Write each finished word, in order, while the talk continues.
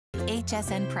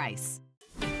HSN price.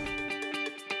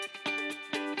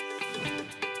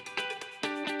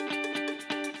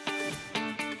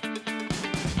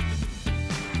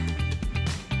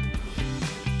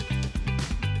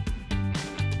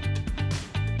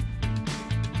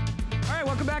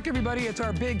 Welcome back, everybody. It's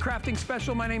our big crafting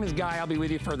special. My name is Guy. I'll be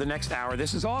with you for the next hour.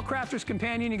 This is all Crafter's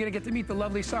Companion. You're going to get to meet the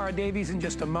lovely Sarah Davies in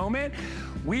just a moment.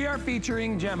 We are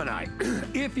featuring Gemini.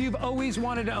 If you've always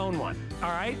wanted to own one,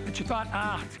 all right, but you thought,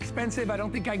 it's expensive, I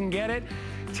don't think I can get it,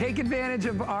 take advantage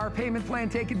of our payment plan,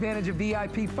 take advantage of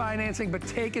VIP financing, but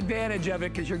take advantage of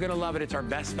it because you're going to love it. It's our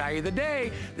best value of the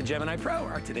day, the Gemini Pro,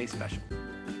 our today's special.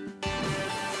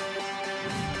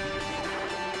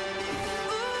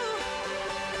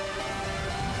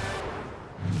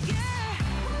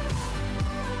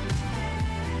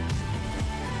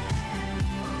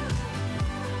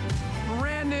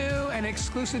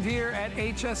 Exclusive here at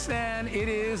HSN. It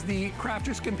is the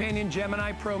Crafter's Companion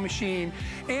Gemini Pro machine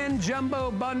and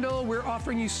Jumbo Bundle. We're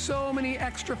offering you so many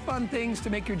extra fun things to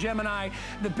make your Gemini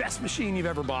the best machine you've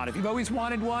ever bought. If you've always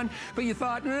wanted one, but you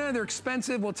thought, they're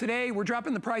expensive, well, today we're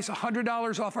dropping the price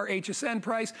 $100 off our HSN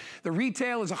price. The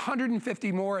retail is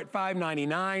 $150 more at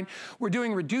 $5.99. We're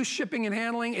doing reduced shipping and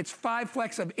handling. It's 5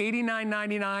 flex of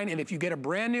 $89.99, and if you get a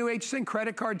brand new HSN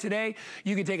credit card today,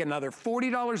 you can take another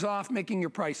 $40 off, making your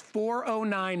price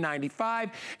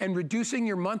 $409.95 and reducing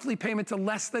your monthly payment to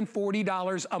less than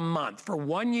 $40 a month. For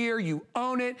 1 year, you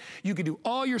own it. You can do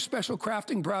all your special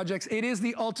crafting projects. It is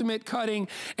the ultimate cutting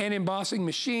and embossing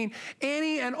machine.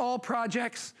 Any and all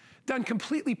projects done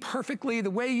completely perfectly,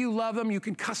 the way you love them. You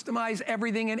can customize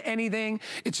everything and anything.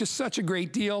 It's just such a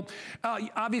great deal.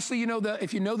 Obviously, you know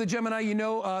if you know the Gemini, you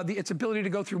know its ability to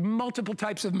go through multiple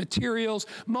types of materials,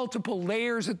 multiple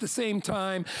layers at the same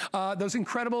time. Those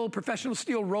incredible professional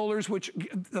steel rollers, which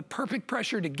the perfect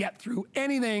pressure to get through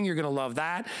anything. You're gonna love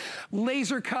that.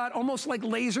 Laser cut, almost like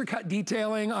laser cut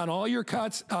detailing on all your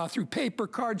cuts through paper,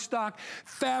 cardstock,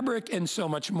 fabric, and so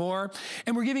much more.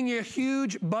 And we're giving you a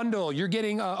huge bundle. You're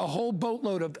getting a whole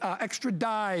boatload of extra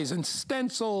dies and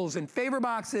stencils and favor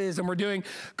boxes, and we're doing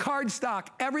cardstock.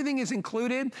 Everything is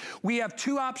included. We have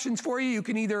 2 options for you. You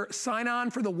can either sign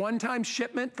on for the one-time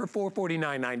shipment for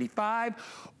 $449.95,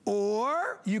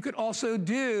 or you could also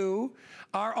do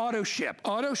our auto ship.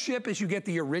 Auto ship is you get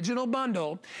the original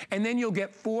bundle, and then you'll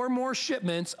get 4 more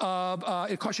shipments of,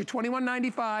 it costs you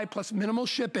 $21.95 plus minimal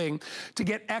shipping to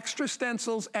get extra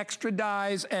stencils, extra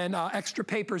dies, and extra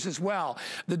papers as well.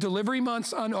 The delivery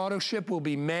months on auto ship will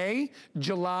be May,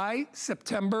 July,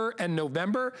 September, and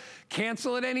November.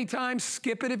 Cancel at any time,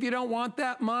 skip it if you don't want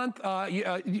that month.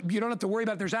 You don't have to worry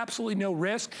about it. There's absolutely no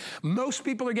risk. Most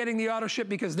people are getting the auto ship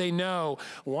because they know,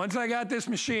 once I got this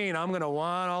machine, I'm gonna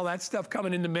want all that stuff coming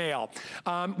in the mail.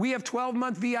 We have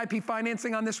 12-month VIP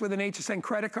financing on this with an HSN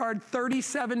credit card,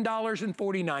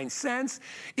 $37.49.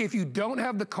 If you don't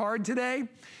have the card today,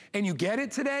 and you get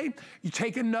it today, you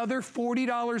take another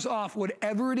 $40 off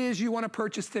whatever it is you want to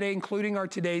purchase today, including our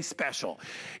today's special.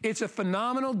 It's a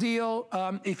phenomenal deal.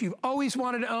 If you've always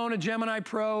wanted to own a Gemini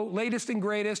Pro, latest and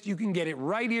greatest, you can get it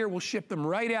right here. We'll ship them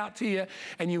right out to you,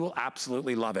 and you will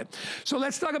absolutely love it. So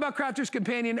let's talk about Crafter's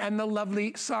Companion and the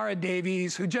lovely Sarah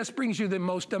Davies, who just brings you the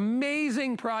most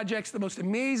amazing projects, the most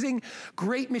amazing,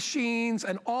 great machines,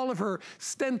 and all of her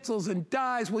stencils and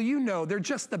dies. Well, you know, they're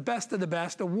just the best of the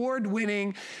best,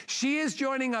 award-winning. She is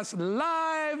joining us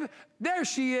live. There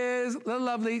she is, the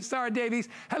lovely Sarah Davies.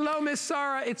 Hello, Miss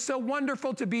Sarah. It's so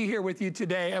wonderful to be here with you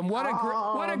today. And what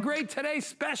a great today's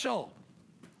special.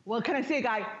 Well, can I say,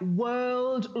 Guy,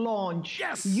 world launch.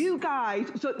 Yes. You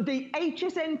guys, so the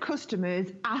HSN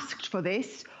customers asked for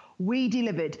this. We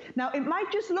delivered. Now, it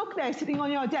might just look there sitting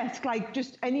on your desk like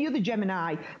just any other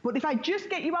Gemini, but if I just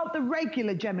get you out the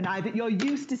regular Gemini that you're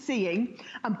used to seeing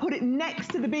and put it next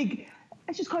to the big,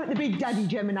 let's just call it the Big Daddy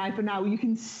Gemini for now, you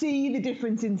can see the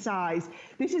difference in size.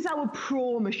 This is our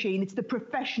Pro machine. It's the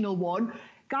professional one.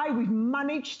 Guy, we've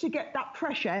managed to get that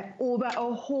pressure over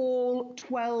a whole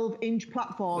 12-inch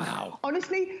platform. Wow.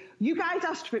 Honestly, you guys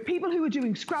asked for it. People who are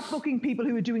doing scrapbooking, people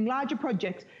who are doing larger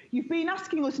projects, you've been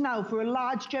asking us now for a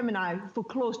large Gemini for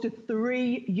close to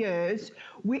 3 years.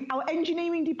 Our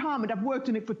engineering department have worked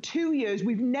on it for 2 years.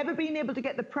 We've never been able to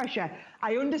get the pressure.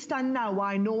 I understand now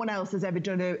why no one else has ever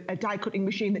done a die cutting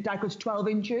machine that die cuts 12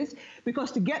 inches,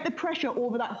 because to get the pressure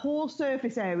over that whole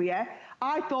surface area,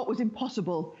 I thought was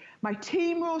impossible. My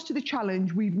team rose to the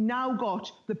challenge. We've now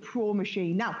got the Pro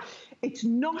machine. Now, it's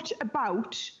not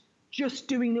about just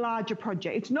doing larger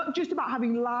projects. It's not just about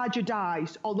having larger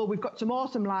dies, although we've got some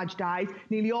awesome large dies.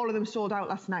 Nearly all of them sold out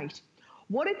last night.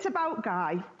 What it's about,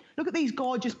 Guy, Look at these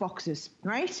gorgeous boxes,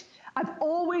 right? I've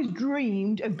always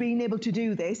dreamed of being able to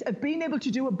do this, of being able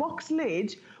to do a box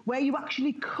lid where you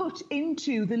actually cut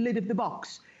into the lid of the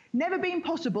box. Never been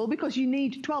possible because you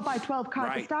need 12 by 12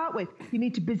 card to start with. You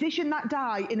need to position that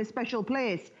die in a special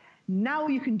place. Now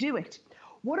you can do it.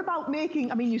 What about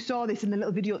making, I mean, you saw this in the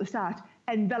little video at the start,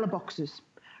 envelope boxes.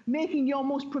 Making your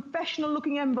most professional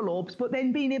looking envelopes, but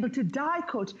then being able to die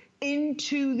cut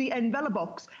into the envelope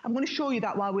box. I'm going to show you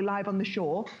that while we're live on the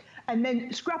show. And then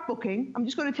scrapbooking, I'm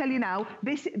just going to tell you now,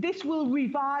 this will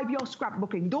revive your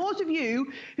scrapbooking. Those of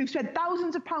you who've spent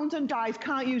thousands of pounds on dies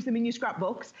can't use them in your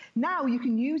scrapbooks. Now you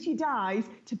can use your dies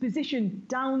to position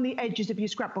down the edges of your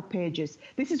scrapbook pages.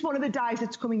 This is one of the dies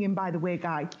that's coming in, by the way,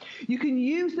 Guy. You can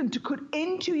use them to cut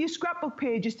into your scrapbook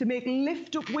pages to make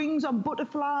lift up wings on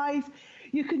butterflies.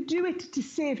 You can do it to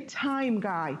save time,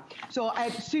 Guy. So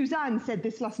Suzanne said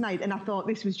this last night, and I thought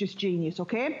this was just genius,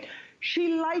 okay?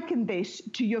 She likened this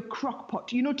to your crock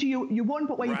pot, you know, to your one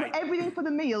pot where you put everything for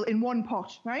the meal in one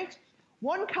pot, right?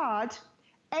 One card,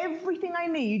 everything I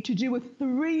need to do a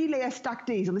 3-layer stack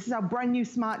diesel. This is our brand new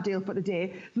smart deal for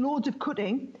today. Loads of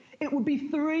cutting. It would be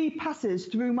 3 passes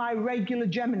through my regular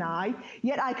Gemini,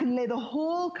 yet I can lay the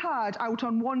whole card out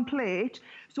on one plate,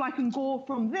 so I can go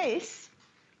from this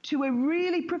to a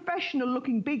really professional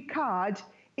looking big card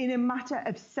in a matter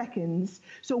of seconds.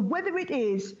 So whether it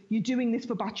is you're doing this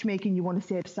for batch making, you want to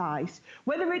save size,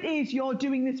 whether it is you're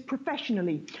doing this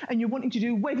professionally and you're wanting to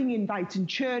do wedding invites and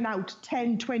churn out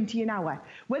 10, 20 an hour,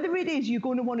 whether it is you're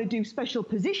going to want to do special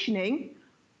positioning,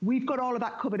 we've got all of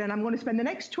that covered. And I'm going to spend the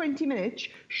next 20 minutes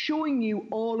showing you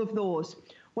all of those.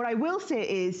 What I will say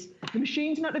is the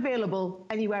machine's not available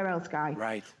anywhere else, Guy.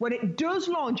 Right. When it does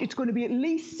launch, it's going to be at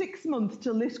least 6 months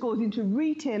till this goes into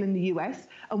retail in the US.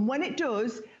 And when it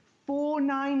does,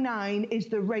 $499 is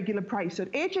the regular price. So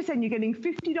at HSN, you're getting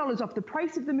 $50 off the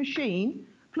price of the machine,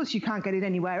 plus you can't get it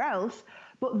anywhere else,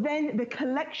 but then the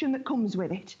collection that comes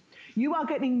with it. You are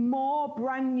getting more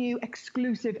brand new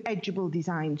exclusive edgeable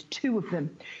designs, 2 of them.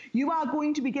 You are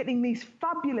going to be getting these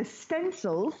fabulous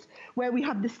stencils where we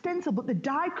have the stencil, but the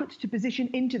die cuts to position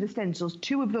into the stencils,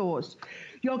 2 of those.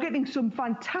 You're getting some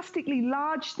fantastically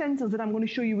large stencils that I'm going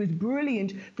to show you is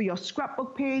brilliant for your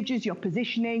scrapbook pages, your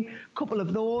positioning, a couple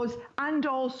of those, and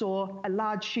also a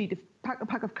large sheet of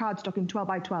pack of cardstock in 12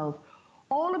 by 12.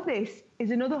 All of this is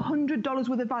another $100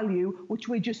 worth of value, which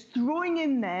we're just throwing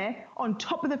in there on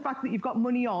top of the fact that you've got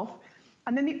money off.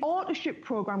 And then the auto ship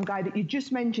program, Guy, that you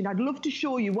just mentioned, I'd love to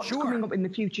show you what's coming up in the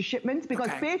future shipments, because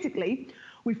basically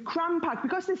we've cram-packed,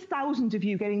 because there's thousands of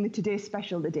you getting the Today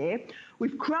Special today,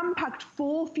 we've cram-packed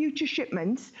 4 future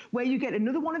shipments where you get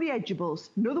another one of the edgeables,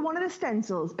 another one of the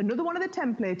stencils, another one of the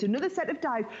templates, another set of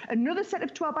dies, another set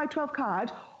of 12 by 12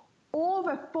 cards,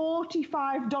 over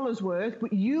 $45 worth,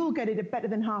 but you'll get it at better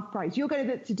than half price. You'll get it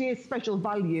at Today's Special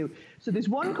value. So there's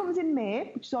one comes in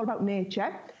May, which is all about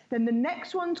nature. Then the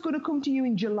next one's going to come to you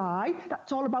in July.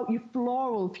 That's all about your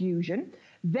floral fusion.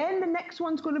 Then the next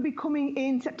one's going to be coming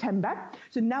in September.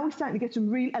 So now we're starting to get some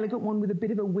real elegant one with a bit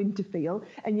of a winter feel.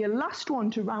 And your last one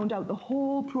to round out the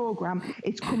whole program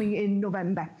is coming in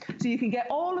November. So you can get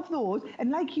all of those.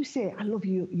 And like you say, I love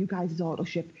you guys' auto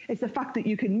ship. It's the fact that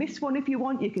you can miss one if you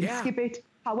want, you can skip it.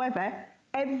 However,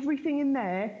 everything in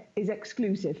there is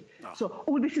exclusive. So,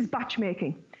 this is batch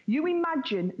making. You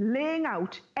imagine laying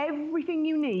out everything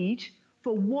you need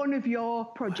for one of your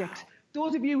projects.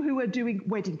 Those of you who are doing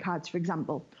wedding cards, for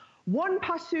example, one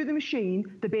pass through the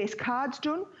machine, the base card's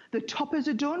done, the toppers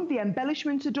are done, the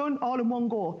embellishments are done, all in one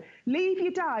go. Leave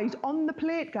your dies on the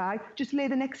plate, Guy, just lay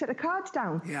the next set of cards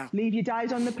down. Leave your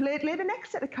dies on the plate, lay the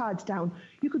next set of cards down.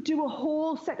 You could do a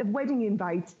whole set of wedding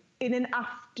invites in an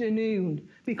afternoon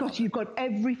because you've got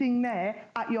everything there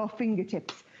at your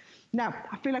fingertips. Now,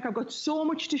 I feel like I've got so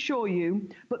much to show you,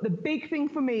 but the big thing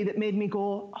for me that made me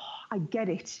go, oh, I get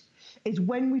it, is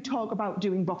when we talk about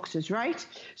doing boxes, right?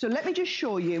 So let me just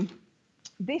show you.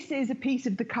 This is a piece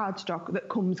of the cardstock that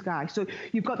comes, Guy. So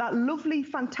you've got that lovely,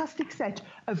 fantastic set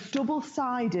of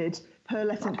double-sided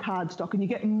pearlescent cardstock, and you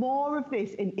get more of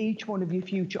this in each one of your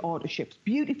future order ships.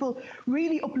 Beautiful,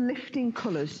 really uplifting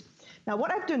colours. Now,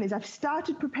 what I've done is I've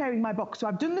started preparing my box. So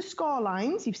I've done the score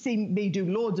lines. You've seen me do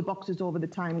loads of boxes over the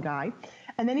time, Guy.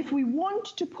 And then if we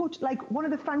want to put like one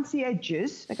of the fancy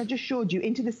edges, like I just showed you,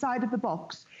 into the side of the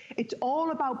box, it's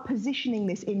all about positioning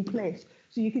this in place.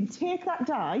 So you can take that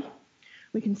die,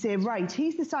 we can say, right,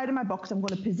 here's the side of my box. I'm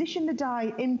going to position the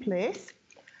die in place.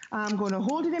 I'm going to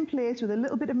hold it in place with a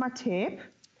little bit of my tape.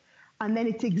 And then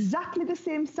it's exactly the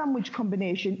same sandwich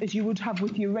combination as you would have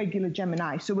with your regular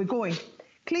Gemini. So we're going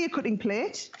clear cutting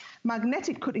plate,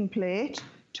 magnetic cutting plate,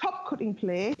 top cutting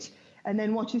plate, and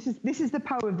then watch, this is the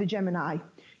power of the Gemini.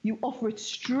 You offer it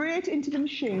straight into the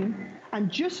machine,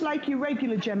 and just like your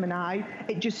regular Gemini,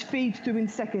 it just feeds through in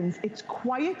seconds. It's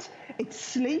quiet, it's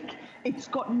sleek, it's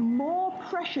got more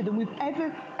pressure than we've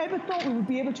ever thought we would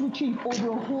be able to achieve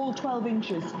over a whole 12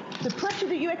 inches. The pressure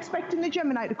that you expect in the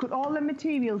Gemini to cut all the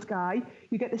materials, Guy,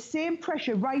 you get the same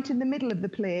pressure right in the middle of the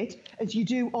plate as you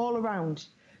do all around.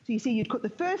 So you see, you'd cut the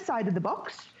first side of the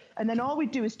box, and then all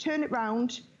we'd do is turn it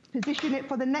round, position it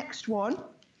for the next one,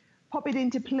 pop it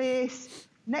into place,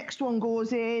 next one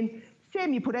goes in,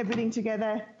 same, you put everything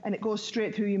together, and it goes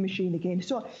straight through your machine again.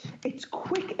 So it's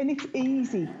quick and it's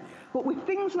easy. But with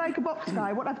things like a box,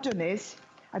 Guy, what I've done is,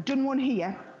 I've done one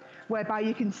here, whereby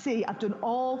you can see I've done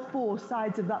all 4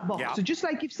 sides of that box. Yeah. So just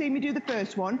like you've seen me do the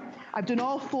first one, I've done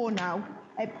all 4 now.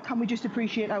 Can we just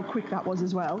appreciate how quick that was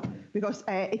as well? Because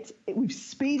we've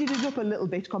speeded it up a little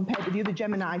bit compared to the other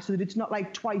Gemini, so that it's not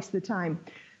like twice the time.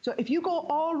 So if you go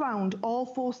all round all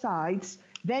 4 sides,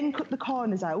 then cut the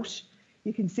corners out,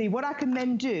 you can see what I can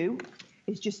then do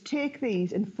is just take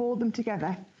these and fold them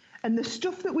together. And the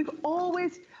stuff that we've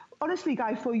always, honestly,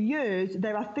 Guy, for years,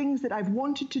 there are things that I've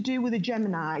wanted to do with a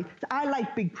Gemini. I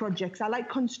like big projects. I like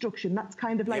construction. That's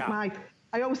kind of like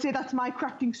I always say that's my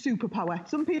crafting superpower.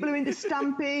 Some people are into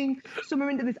stamping, some are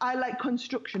into this. I like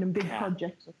construction and big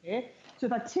projects, okay? So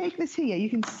if I take this here, you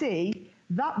can see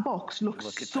that box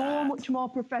looks so much more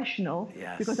professional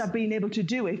because I've been able to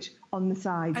do it on the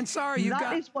side. And Sarah,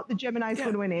 that is what the Gemini is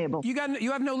going to enable. You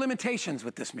have no limitations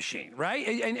with this machine, right?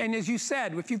 And as you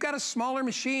said, if you've got a smaller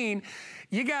machine,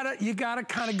 you gotta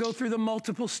kind of go through the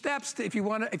multiple steps. If you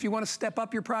want to step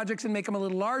up your projects and make them a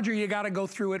little larger, you got to go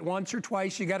through it once or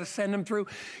twice. You got to send them through.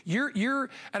 And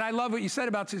I love what you said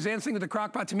about Suzanne's thing with the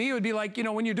crock pot. To me, it would be like,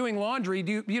 when you're doing laundry,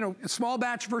 a small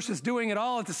batch versus doing it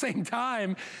all at the same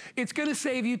time. It's going to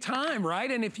save you time,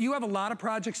 right? And if you have a lot of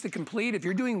projects to complete, if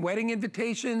you're doing wedding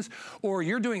invitations or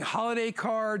you're doing holiday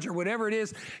cards or whatever it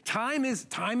is, time is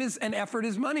and effort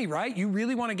is money, right? You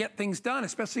really want to get things done,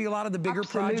 especially a lot of the bigger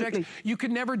projects. You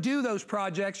could never do those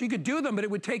projects. You could do them, but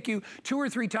it would take you 2 or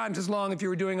 3 times as long if you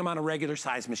were doing them on a regular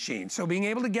size machine. So being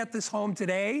able to get this home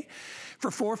today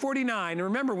for $449, and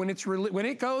remember when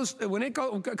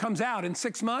it comes out in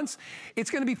 6 months, it's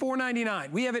going to be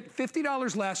 $499. We have it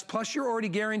 $50 less, plus you're already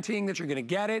guaranteeing that you're going to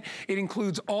get it. It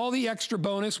includes all the extra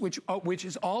bonus, which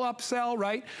is all upsell,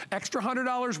 right? Extra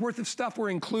 $100 worth of stuff we're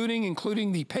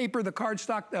including the paper, the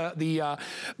cardstock, the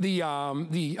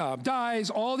dies,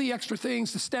 all the extra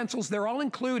things, the stencils. They're all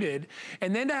included.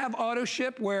 And then to have auto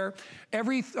ship, where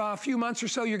every few months or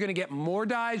so you're going to get more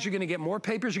dies, you're going to get more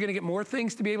papers, you're going to get more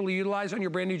things to be able to utilize on your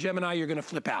brand new Gemini. You're going to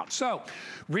flip out. So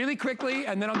really quickly,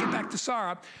 and then I'll get back to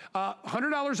Sarah.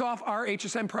 $100 off our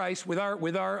HSN price with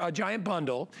our giant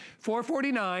bundle.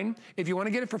 $449. If you want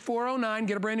to get it for $409,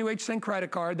 get a brand new HSN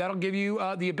credit card. That'll give you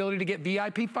the ability to get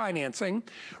VIP financing.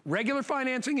 Regular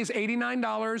financing is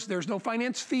 $89. There's no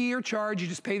finance fee or charge. You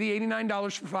just pay the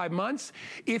 $89 for 5 months.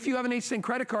 If you have an HSN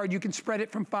credit card, you can spread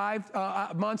it from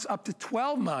 5 months up to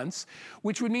 12 months,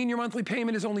 which would mean your monthly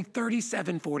payment is only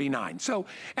 $37.49. So,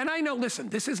 and I know, listen,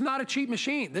 this is not a cheap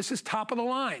machine. This is top of the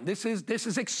line. This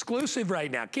is exclusive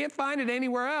right now. Can't find it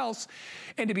anywhere else.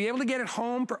 And to be able to get it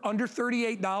home for under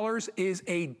 $38 is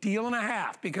a deal and a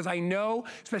half, because I know,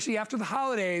 especially after the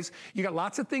holidays, you got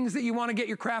lots of things that you want to get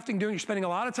your crafting doing. You're spending a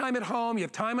lot of time at home. You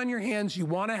have time on your hands. You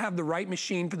want to have the right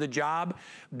machine for the job.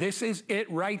 This is it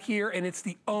right here, and it's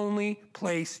the only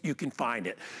place you can find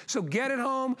it. So get it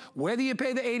home, whether you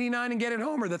pay the $89 and get it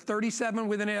home or the $37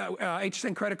 with an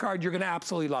HSN credit card, you're going to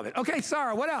absolutely love it. Okay,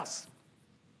 Sarah, what else?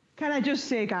 Can I just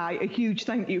say, Guy, a huge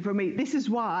thank you from me. This is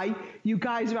why you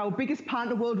guys are our biggest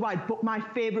partner worldwide, but my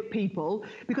favorite people,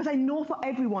 because I know for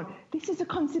everyone, this is a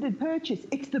considered purchase.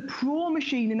 It's the pro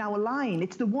machine in our line.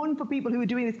 It's the one for people who are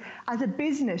doing this as a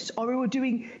business or who are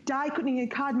doing die cutting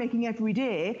and card making every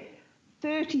day.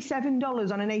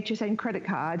 $37 on an HSN credit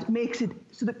card makes it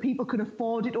so that people can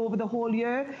afford it over the whole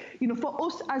year. For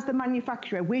us as the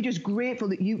manufacturer, we're just grateful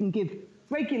that you can give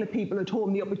regular people at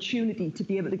home the opportunity to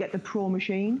be able to get the pro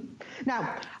machine.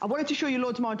 Now, I wanted to show you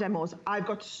loads more demos. I've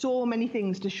got so many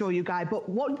things to show you, Guy, but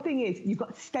one thing is you've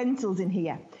got stencils in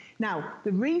here. Now,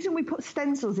 the reason we put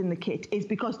stencils in the kit is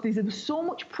because there's so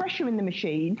much pressure in the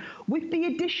machine. With the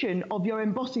addition of your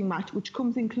embossing mat, which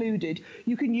comes included,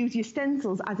 you can use your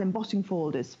stencils as embossing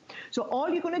folders. So all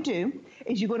you're going to do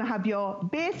is you're going to have your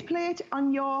base plate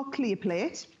on your clear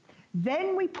plate.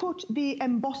 Then we put the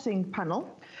embossing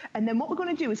panel, and then what we're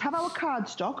going to do is have our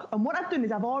cardstock, and what I've done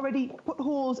is I've already put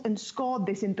holes and scored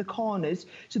this into corners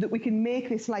so that we can make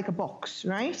this like a box,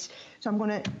 right? So I'm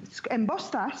going to emboss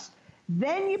that.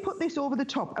 Then you put this over the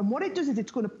top, and what it does is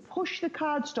it's going to push the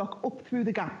cardstock up through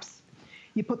the gaps.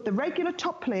 You put the regular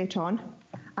top plate on,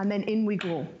 and then in we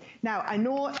go. Now, I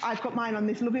know I've got mine on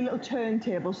this lovely little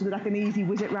turntable so that I can easily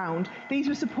whiz it round. These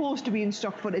were supposed to be in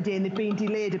stock for today and they've been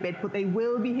delayed a bit, but they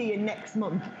will be here next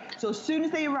month. So as soon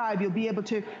as they arrive, you'll be able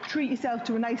to treat yourself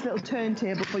to a nice little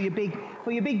turntable for your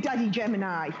big daddy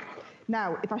Gemini.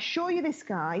 Now, if I show you this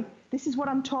guy, this is what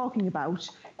I'm talking about.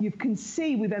 You can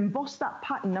see we've embossed that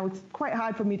pattern. Now, it's quite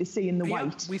hard for me to see in the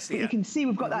white. We see but you can see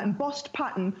we've got that embossed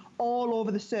pattern all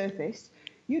over the surface.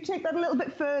 You take that a little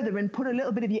bit further and put a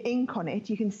little bit of your ink on it.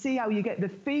 You can see how you get the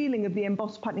feeling of the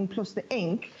embossed pattern plus the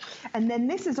ink. And then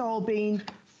this has all been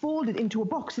folded into a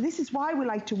box. So this is why we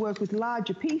like to work with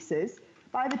larger pieces.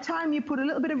 By the time you put a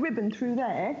little bit of ribbon through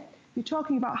there, you're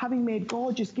talking about having made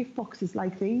gorgeous gift boxes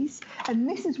like these. And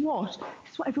this is what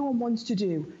everyone wants to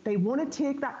do. They want to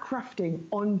take that crafting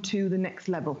onto the next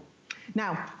level.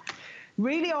 Now,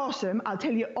 really awesome. I'll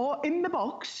tell you, in the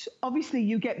box, obviously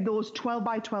you get those 12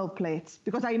 by 12 plates,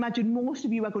 because I imagine most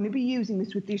of you are going to be using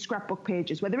this with your scrapbook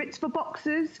pages, whether it's for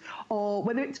boxes or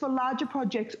whether it's for larger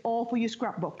projects or for your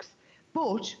scrapbooks.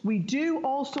 But we do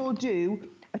also do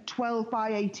a 12 by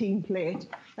 18 plate.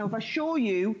 Now, if I show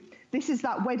you, this is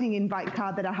that wedding invite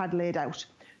card that I had laid out.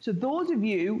 So those of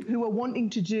you who are wanting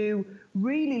to do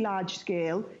really large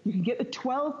scale, you can get the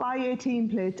 12 by 18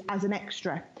 plate as an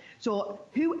extra. So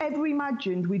whoever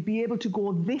imagined we'd be able to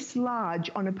go this large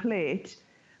on a plate,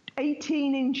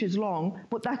 18 inches long,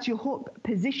 but that's your whole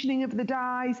positioning of the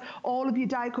dies, all of your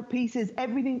die cut pieces,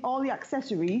 everything, all the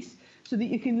accessories, so that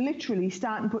you can literally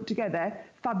start and put together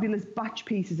fabulous batch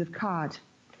pieces of card.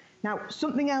 Now,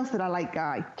 something else that I like,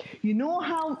 Guy, you know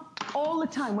how all the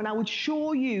time when I would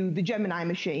show you the Gemini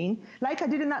machine, like I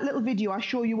did in that little video, I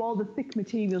show you all the thick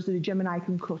materials that a Gemini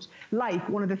can cut. Like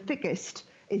one of the thickest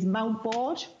is mount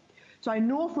board. So I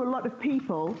know for a lot of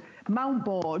people, mount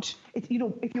board, you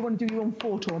know, if you want to do your own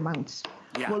photo mounts.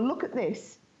 Yeah. Well, look at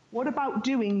this. What about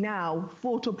doing now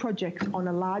photo projects on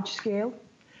a large scale?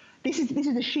 This is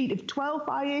a sheet of 12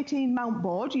 by 18 mount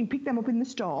board. You can pick them up in the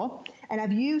store. And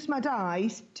I've used my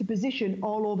dies to position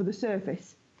all over the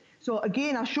surface. So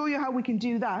again, I'll show you how we can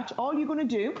do that. All you're going to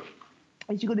do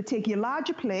is you're going to take your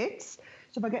larger plates.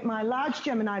 So if I get my large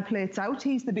Gemini plates out,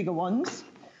 here's the bigger ones.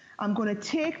 I'm going to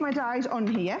take my dies on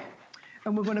here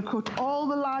and we're going to cut all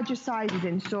the larger sizes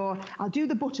in. So I'll do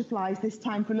the butterflies this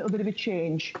time for a little bit of a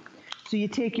change. So you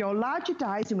take your larger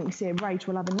dies and we can say, right,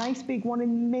 we'll have a nice big one in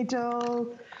the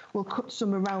middle. We'll cut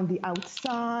some around the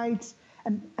outsides.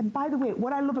 And by the way,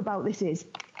 what I love about this is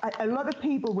a lot of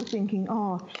people were thinking,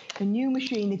 oh, a new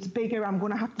machine, it's bigger, I'm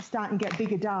going to have to start and get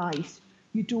bigger dies.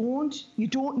 You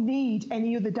don't need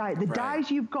any other die. The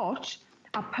dies you've got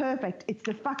are perfect. It's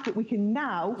the fact that we can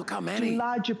now do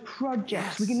larger projects.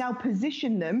 Yes. We can now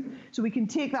position them so we can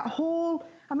take that whole,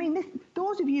 I mean,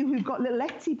 those of you who've got little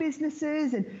Etsy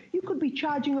businesses and you could be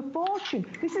charging a fortune.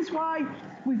 This is why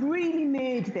we've really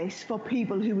made this for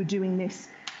people who are doing this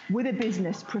with a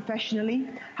business professionally.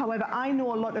 However, I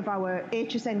know a lot of our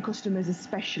HSN customers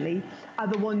especially are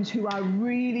the ones who are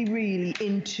really, really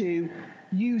into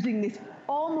using this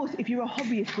almost, if you're a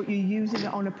hobbyist, but you're using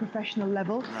it on a professional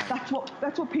level. Right.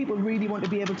 That's what people really want to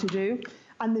be able to do.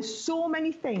 And there's so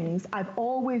many things I've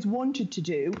always wanted to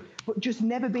do, but just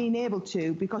never been able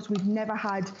to because we've never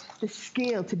had the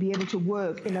skill to be able to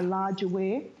work in a larger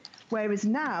way. Whereas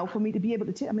now, for me to be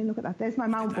able to, I mean, look at that. There's my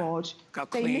mount board.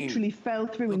 They literally fell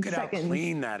through in seconds. Look at how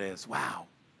clean that is. Wow.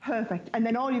 Perfect. And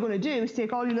then all you're going to do is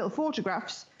take all your little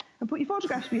photographs and put your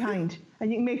photographs behind,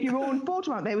 and you can make your own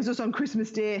photo out. There was us on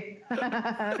Christmas Day.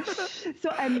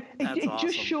 So it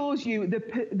just shows you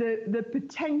the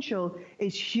potential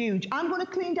is huge. I'm going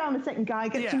to clean down a second, Guy,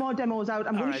 get some more demos out.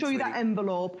 I'm going to show you that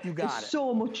envelope. You got There's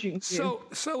so much you can do.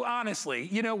 So honestly,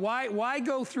 you know, why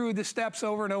go through the steps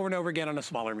over and over and over again on a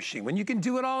smaller machine when you can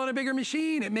do it all in a bigger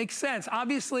machine? It makes sense.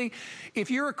 Obviously,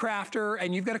 if you're a crafter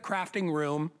and you've got a crafting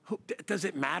room, does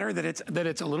it matter that it's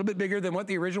a little bit bigger than what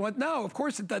the original was? No, of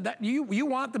course it does. You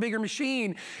want the bigger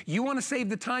machine. You want to save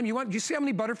the time. Do you see how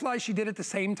many butterflies she did at the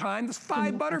same time? There's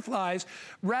 5 butterflies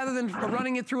rather than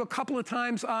running it through a couple of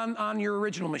times on your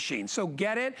original machine. So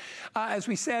get it. As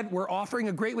we said, we're offering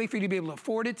a great way for you to be able to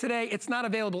afford it today. It's not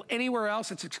available anywhere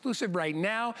else. It's exclusive right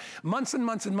now. Months and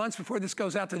months and months before this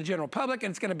goes out to the general public,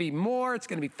 and it's going to be more. It's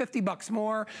going to be $50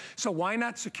 more. So why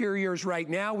not secure yours right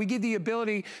now? We give the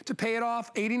ability to pay it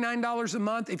off $89 a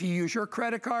month if you use your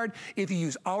credit card. If you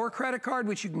use our credit card,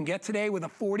 which you can get today with a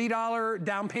 $40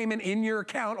 down payment in your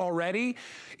account already,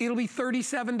 it'll be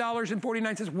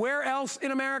 $37.49. Where else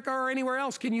in America or anywhere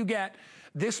else can you get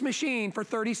this machine for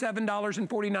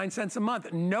 $37.49 a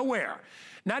month? Nowhere.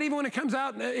 Not even when it comes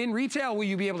out in retail will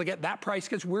you be able to get that price,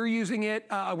 because we're using it,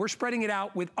 we're spreading it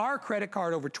out with our credit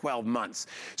card over 12 months.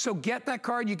 So get that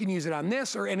card. You can use it on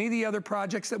this or any of the other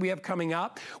projects that we have coming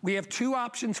up. We have two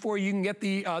options for you. You can get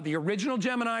the original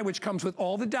Gemini, which comes with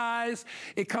all the dies.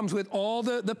 It comes with all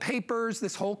the papers,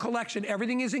 this whole collection.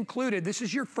 Everything is included. This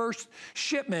is your first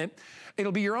shipment.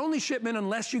 It'll be your only shipment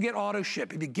unless you get auto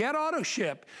ship. If you get auto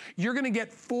ship, you're gonna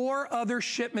get 4 other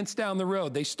shipments down the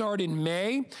road. They start in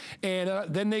May, and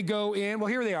then they go in, well,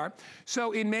 here they are.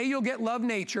 So in May, you'll get Love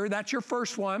Nature. That's your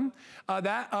first one.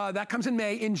 That comes in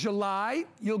May. In July,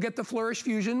 you'll get the Flourish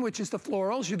Fusion, which is the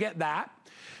florals. You get that.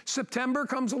 September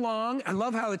comes along. I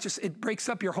love how it breaks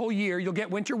up your whole year. You'll get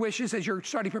Winter Wishes as you're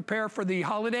starting to prepare for the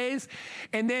holidays.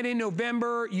 And then in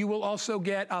November, you will also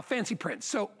get Fancy Prints.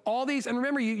 So all these, and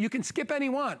remember, you can skip any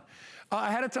one.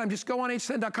 Ahead of time, just go on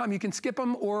hsn.com. You can skip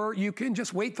them, or you can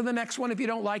just wait for the next one if you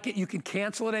don't like it. You can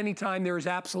cancel at any time. There is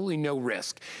absolutely no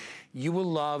risk. You will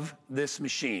love this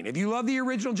machine. If you love the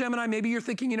original Gemini, maybe you're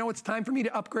thinking, you know, it's time for me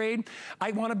to upgrade.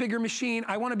 I want a bigger machine.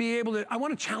 I want to be able to, I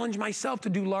want to challenge myself to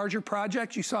do larger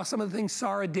projects. You saw some of the things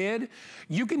Sarah did.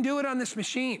 You can do it on this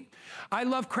machine. I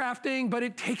love crafting, but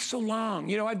it takes so long.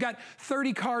 You know, I've got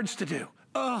 30 cards to do.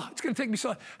 Oh, it's gonna take me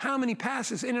so, how many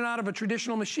passes in and out of a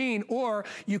traditional machine? Or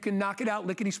you can knock it out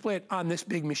lickety-split on this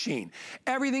big machine.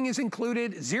 Everything is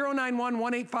included.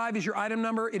 091185 is your item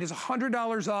number. It is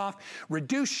 $100 off.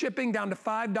 Reduced shipping down to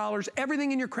 $5.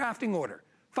 Everything in your crafting order.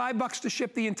 $5 to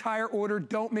ship the entire order.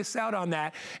 Don't miss out on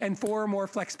that. And 4 or more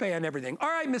flex pay on everything. All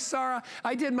right, Miss Sarah,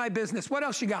 I did my business. What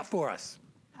else you got for us?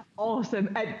 Awesome.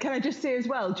 Can I just say as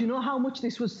well, do you know how much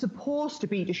this was supposed to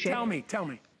be to ship? Tell me, tell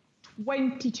me.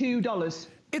 $22.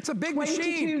 It's a big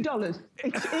machine. $22.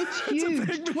 It's huge.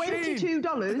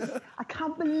 $22. I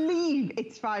can't believe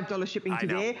it's $5 shipping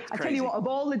today. I tell you what, of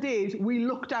all the days, we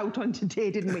looked out on today,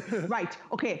 didn't we? Right,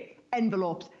 okay,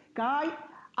 envelopes. Guy,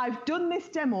 I've done this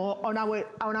demo on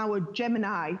our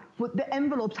Gemini, but the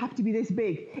envelopes have to be this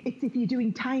big. It's if you're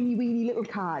doing tiny, weeny little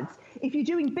cards. If you're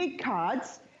doing big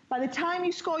cards, by the time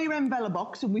you score your envelope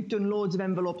box, and we've done loads of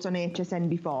envelopes on HSN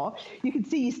before, you can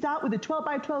see you start with a 12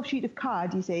 by 12 sheet of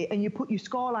card, you see, and you put your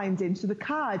score lines in, so the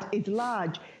card is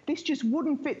large. This just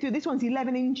wouldn't fit through. This one's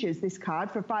 11 inches, this card,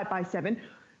 for 5 by 7.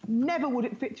 Never would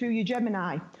it fit through your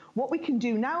Gemini. What we can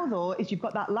do now, though, is you've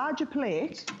got that larger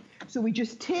plate, so we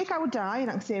just take our die, and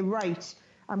I can say, right,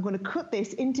 I'm going to cut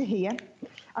this into here.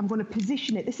 I'm going to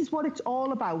position it. This is what it's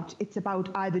all about. It's about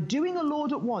either doing a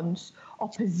load at once or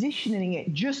positioning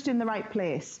it just in the right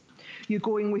place. You're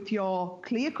going with your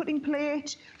clear cutting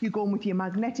plate, you're going with your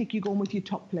magnetic, you're going with your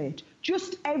top plate.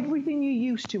 Just everything you're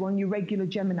used to on your regular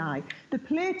Gemini. The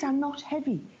plates are not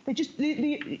heavy. They're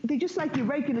just like your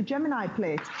regular Gemini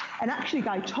plates. And actually,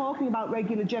 Guy, talking about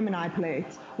regular Gemini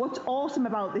plates, what's awesome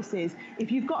about this is,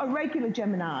 if you've got a regular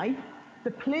Gemini, the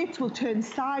plates will turn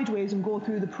sideways and go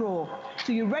through the Pro.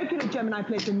 So your regular Gemini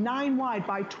plates are 9 wide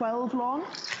by 12 long.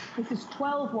 This is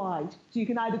 12 wide. So you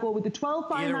can either go with the 12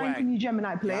 by 9 in your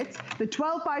Gemini plates, the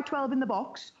 12 by 12 in the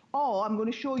box, or I'm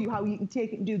going to show you how you can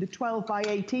take it and do the 12 by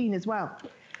 18 as well.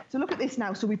 So look at this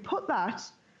now. So we put that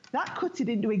cuts it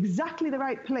into exactly the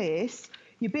right place.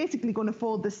 You're basically going to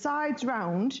fold the sides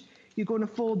round. You're going to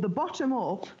fold the bottom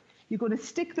up. You're going to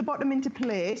stick the bottom into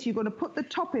place. You're going to put the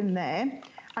top in there.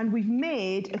 And we've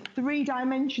made a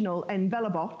 3-dimensional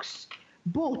envelope box,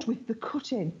 but with the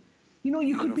cut-in. You know,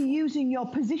 you could be using your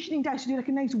positioning dice to do like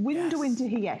a nice window into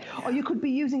here, or you could be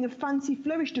using a fancy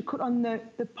flourish to cut on the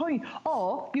point,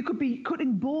 or you could be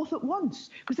cutting both at once,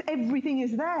 because everything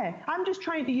is there. I'm just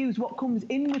trying to use what comes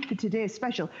in with the today's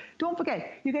special. Don't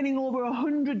forget, you're getting over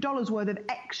 $100 worth of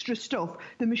extra stuff.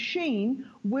 The machine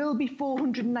will be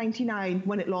 $499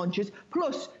 when it launches,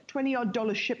 plus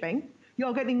 $20-odd shipping.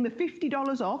 You're getting the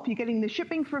 $50 off, you're getting the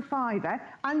shipping for a $5,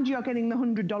 and you're getting the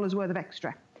 $100 worth of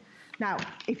extra. Now,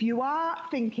 if you are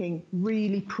thinking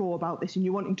really pro about this and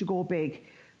you're wanting to go big,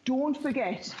 don't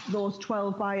forget those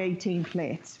 12 by 18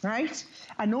 plates, right?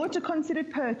 I know it's a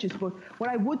considered purchase, but what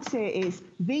I would say is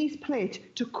these plates,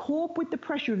 to cope with the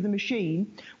pressure of the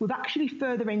machine, we've actually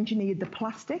further engineered the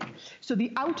plastic. So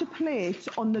the outer plates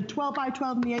on the 12 by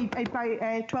 12 and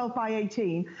the 12 by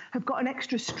 18 have got an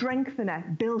extra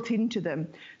strengthener built into them.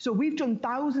 So we've done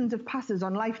thousands of passes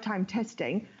on lifetime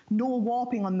testing, no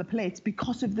warping on the plates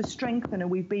because of the strengthener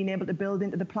we've been able to build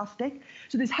into the plastic.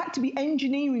 So there's had to be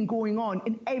engineering going on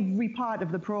in every part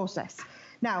of the process.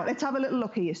 Now, let's have a little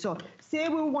look here. So say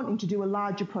we were wanting to do a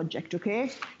larger project,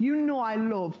 okay? You know I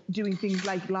love doing things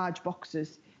like large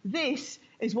boxes. This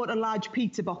is what a large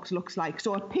pizza box looks like.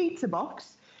 So a pizza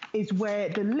box is where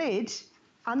the lid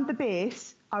and the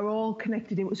base are all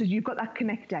connected in, so you've got that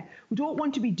connector. We don't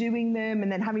want to be doing them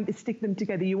and then having to stick them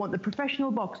together. You want the professional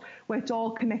box where it's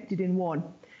all connected in one.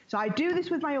 So I do this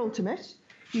with my Ultimate.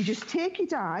 You just take your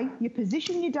die, you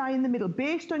position your die in the middle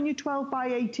based on your 12 by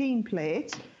 18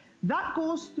 plate. That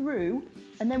goes through,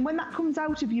 and then when that comes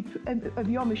out of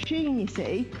your machine, you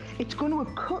see, it's going to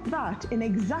have cut that in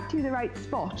exactly the right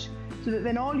spot, so that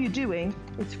then all you're doing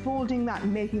is folding that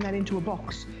and making that into a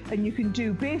box. And you can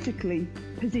do basically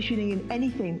positioning in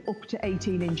anything up to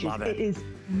 18 inches. Love it. It is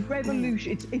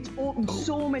revolution. It's opened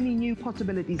so many new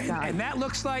possibilities, guys. And that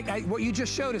looks like, what you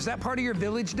just showed, is that part of your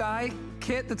Village die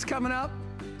kit that's coming up?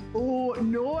 Oh,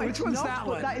 no, Which it's one's not, that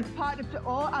one? That is part of,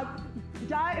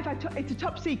 it's a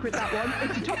top secret, that one.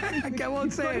 It's a top secret. I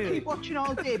won't say it. You've got to keep watching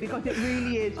all day because it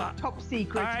really is top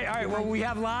secret. All right. Well, we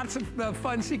have lots of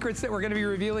fun secrets that we're going to be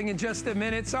revealing in just a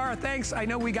minute. Sarah, thanks. I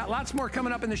know we got lots more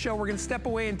coming up in the show. We're going to step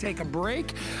away and take a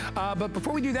break. But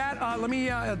before we do that, let me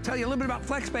tell you a little bit about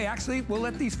FlexPay. Actually, we'll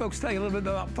let these folks tell you a little bit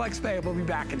about FlexPay. We'll be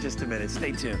back in just a minute.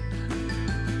 Stay tuned.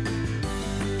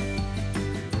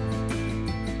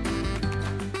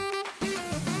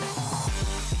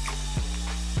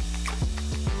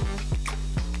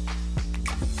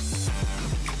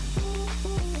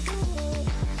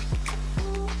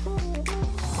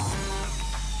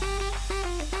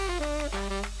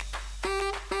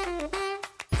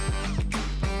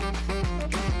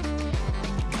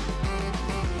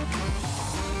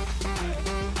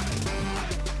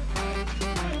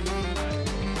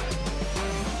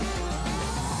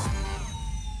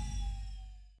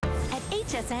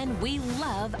 HSN, we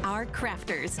love our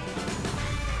crafters.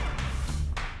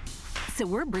 So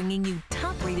we're bringing you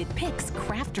top-rated picks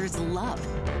crafters love.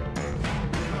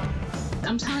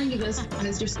 I'm telling you this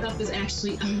because your stuff is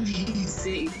actually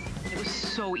amazing. It was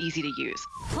so easy to use.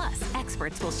 Plus,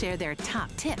 experts will share their top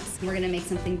tips. We're gonna make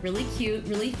something really cute,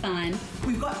 really fun.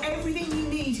 We've got everything you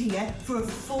need here for a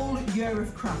full year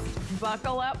of craft.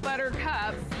 Buckle up,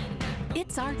 Buttercup.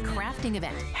 It's our crafting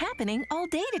event happening all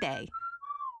day today.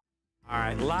 All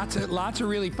right, lots of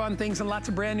really fun things and lots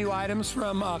of brand new items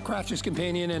from Crafter's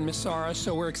Companion and Miss Sarah,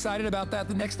 so we're excited about that.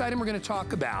 The next item we're going to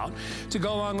talk about to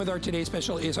go along with our today's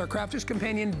special is our Crafter's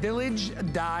Companion Village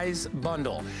Dies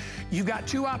Bundle. You've got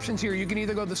two options here. You can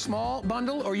either go the small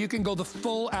bundle or you can go the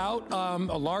full out,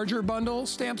 a larger bundle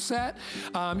stamp set.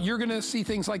 You're going to see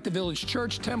things like the Village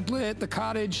Church template, the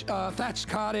cottage, thatched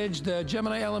cottage, the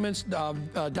Gemini Elements,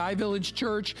 Die Village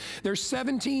Church. There's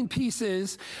 17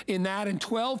 pieces in that and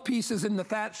 12 pieces in the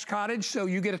thatched cottage, so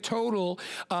you get a total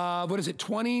of,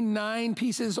 29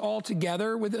 pieces all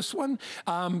together with this one.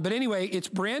 But anyway, it's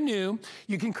brand new.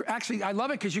 You can actually, I love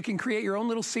it because you can create your own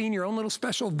little scene, your own little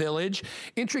special village,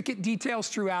 intricate details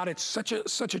throughout. It's such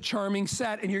a charming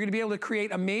set, and you're gonna be able to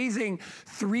create amazing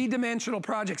three-dimensional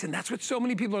projects, and that's what so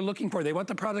many people are looking for. They want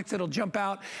the projects that'll jump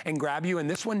out and grab you, and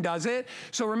this one does it.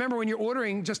 So remember, when you're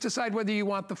ordering, just decide whether you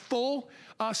want the full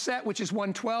set, which is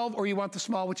 $112, or you want the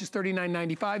small, which is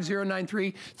 $39.95,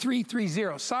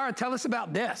 093-330. Sarah, tell us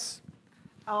about this.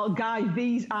 Oh, guys,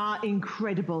 these are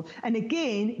incredible. And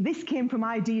again, this came from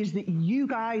ideas that you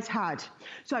guys had.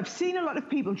 So I've seen a lot of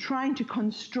people trying to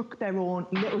construct their own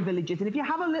little villages. And if you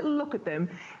have a little look at them,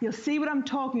 you'll see what I'm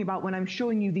talking about when I'm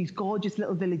showing you these gorgeous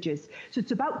little villages. So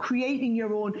it's about creating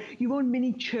your own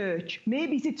mini church.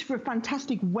 Maybe it's for a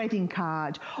fantastic wedding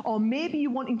card, or maybe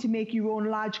you're wanting to make your own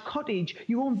large cottage,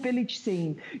 your own village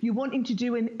scene. You're wanting to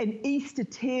do an Easter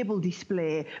table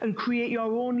display and create your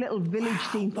own little village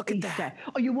scene for Easter.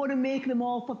 Or you want to make them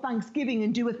all for Thanksgiving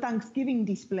and do a Thanksgiving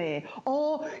display.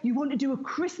 Or you want to do a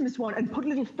Christmas one and put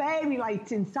little fairy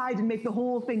lights inside and make the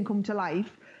whole thing come to life.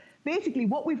 Basically,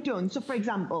 what we've done, so for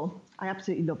example, I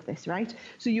absolutely love this, right?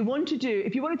 So if you want to do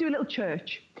a little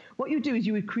church, what you do is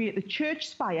you would create the church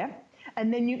spire,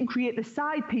 and then you can create the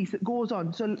side piece that goes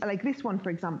on. So like this one, for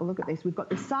example, look at this. We've got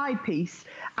the side piece,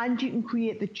 and you can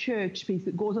create the church piece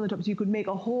that goes on the top. So you could make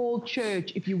a whole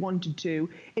church if you wanted to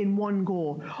in one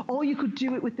go. Or you could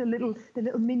do it with the little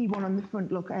mini one on the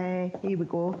front. Look, here we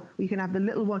go. We can have the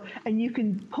little one, and you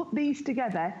can put these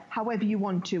together however you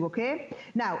want to, okay?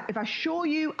 Now, if I show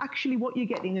you actually what you're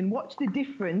getting and what's the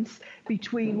difference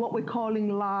between what we're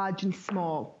calling large and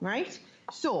small, right?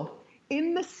 So,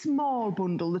 in the small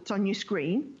bundle that's on your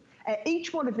screen,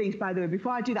 each one of these, by the way,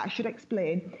 before I do that, I should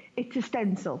explain, it's a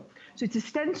stencil. So it's a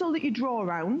stencil that you draw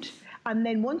around, and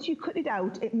then once you cut it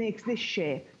out, it makes this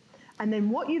shape. And then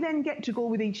what you then get to go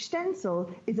with each stencil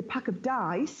is a pack of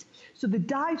dies. So the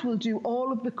dies will do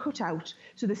all of the cutout.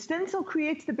 So the stencil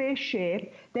creates the base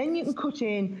shape, then you can cut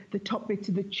in the top bits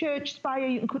of the church spire,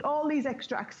 you can cut all these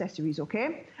extra accessories,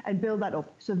 okay? And build that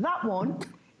up. So that one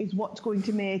is what's going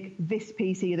to make this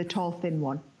piece here, the tall, thin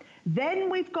one. Then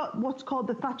we've got what's called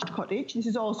the thatched cottage. This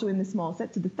is also in the small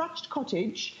set. So the thatched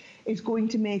cottage is going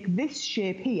to make this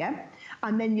shape here.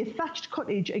 And then your thatched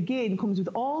cottage, again, comes with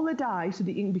all the dies so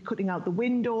that you can be cutting out the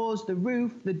windows, the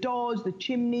roof, the doors, the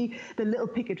chimney, the little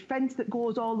picket fence that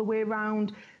goes all the way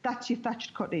around. That's your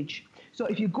thatched cottage. So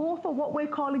if you go for what we're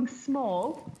calling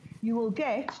small, you will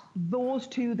get those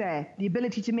two there, the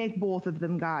ability to make both of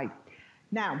them, Guy.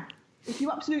 Now, if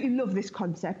you absolutely love this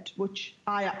concept, which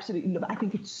I absolutely love, I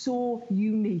think it's so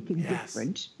unique and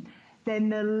different, then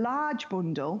the large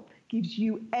bundle gives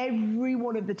you every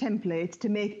one of the templates to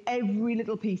make every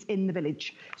little piece in the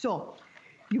village. So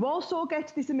you also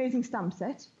get this amazing stamp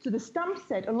set. So the stamp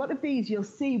set, a lot of these you'll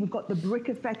see we've got the brick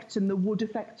effects and the wood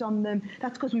effects on them.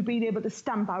 That's because we've been able to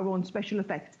stamp our own special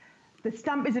effects. The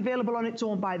stamp is available on its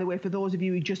own, by the way, for those of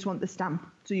you who just want the stamp.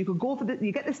 So you could go for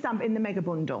you get the stamp in the mega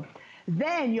bundle.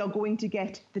 Then you're going to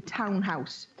get the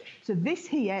townhouse. So this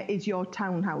here is your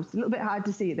townhouse. A little bit hard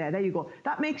to see it there. There you go.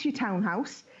 That makes your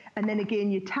townhouse. And then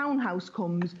again, your townhouse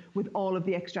comes with all of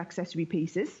the extra accessory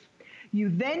pieces. You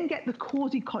then get the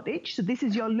cozy cottage. So this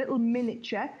is your little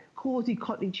miniature cozy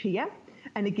cottage here.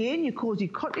 And again, your cozy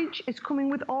cottage is coming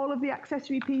with all of the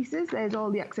accessory pieces. There's all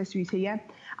the accessories here.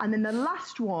 And then the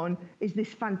last one is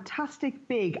this fantastic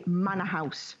big manor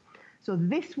house. So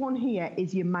this one here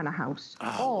is your manor house.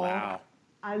 Oh, wow.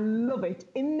 I love it.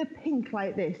 In the pink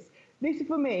like this. This,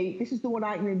 for me, this is the one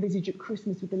I can envisage at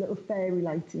Christmas with the little fairy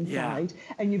lights inside.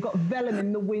 Yeah. And you've got vellum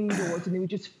in the windows and they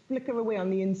would just flicker away on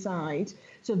the inside.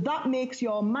 So that makes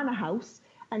your manor house.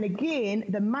 And again,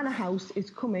 the manor house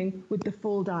is coming with the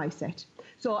full die set.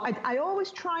 So I always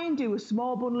try and do a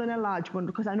small bundle and a large bundle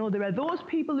because I know there are those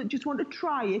people that just want to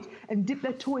try it and dip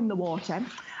their toe in the water.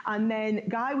 And then,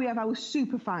 Guy, we have our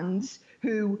super fans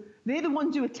who, they're the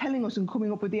ones who are telling us and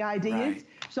coming up with the ideas. Right.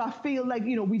 So I feel like,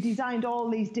 you know, we designed all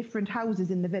these different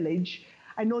houses in the village.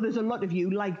 I know there's a lot of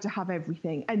you like to have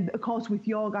everything. And of course, with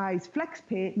your guys' flex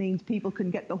pay, it means people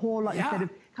can get the whole lot instead of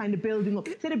kind of building up.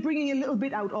 Instead of bringing a little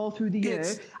bit out all through the year,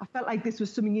 I felt like this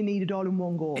was something you needed all in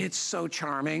one go. It's so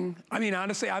charming. I mean,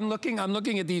 honestly, I'm looking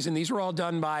at these, and these were all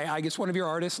done by, I guess, one of your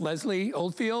artists, Leslie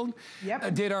Oldfield.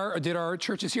 Yep. Did our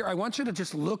churches here. I want you to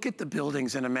just look at the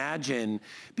buildings and imagine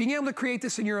being able to create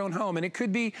this in your own home. And it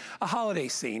could be a holiday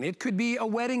scene. It could be a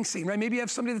wedding scene, right? Maybe you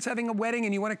have somebody that's having a wedding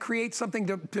and you want to create something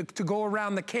to go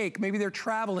around the cake. Maybe they're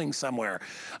traveling somewhere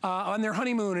on their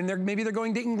honeymoon, and maybe they're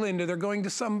going to England, or they're going to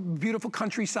some beautiful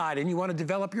countryside, and you want to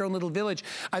develop your own little village.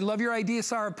 I love your idea,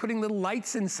 Sarah, putting little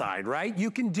lights inside, right?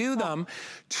 You can do them.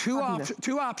 Two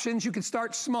options. You can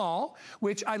start small,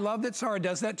 which I love that Sarah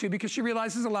does that too, because she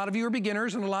realizes a lot of you are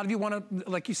beginners, and a lot of you want to,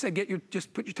 like you said,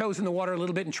 just put your toes in the water a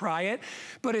little bit and try it.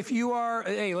 But if you are,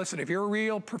 hey, listen, if you're a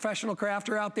real professional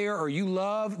crafter out there, or you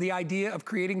love the idea of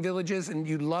creating villages and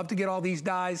you love to get all these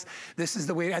dies, this is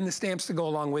the way, and the stamps to go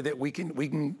along with it. We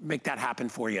can make that happen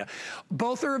for you.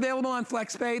 Both are available on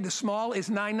FlexPay. The small is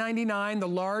 $9.99. The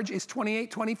large is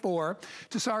 $28.24.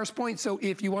 To Sarah's point, so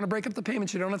if you want to break up the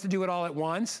payments, you don't have to do it all at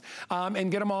once,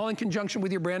 and get them all in conjunction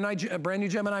with your brand new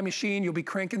Gemini machine. You'll be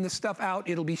cranking this stuff out.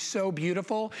 It'll be so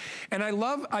beautiful. And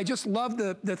I just love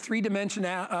the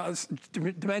three-dimensional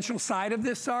side of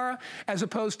this, Sarah, as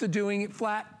opposed to doing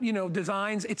flat,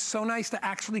 designs. It's so nice to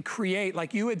actually create,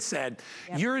 like you had said.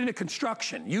 Yep. You're into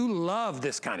construction. You love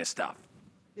this kind of stuff.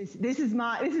 This is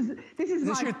my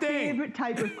favorite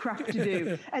type of craft to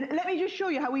do. And let me just show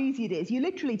you how easy it is. You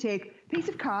literally take a piece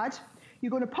of card,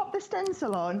 you're going to pop the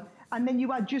stencil on, and then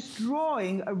you are just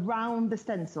drawing around the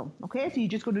stencil. Okay, so you're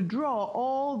just going to draw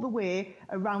all the way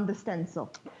around the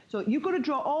stencil. So you're going to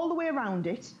draw all the way around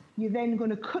it. You're then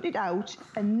going to cut it out,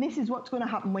 and this is what's going to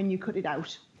happen when you cut it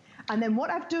out. And then what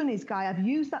I've done is, Guy, I've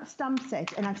used that stamp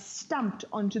set and I've stamped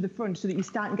onto the front so that you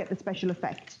start and get the special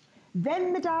effect.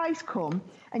 Then the dies come,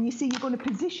 and you see you're going to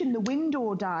position the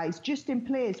window dies just in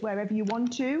place wherever you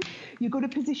want to. You're going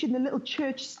to position the little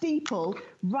church steeple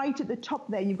right at the top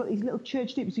there. You've got these little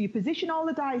church steeples. So you position all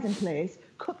the dies in place,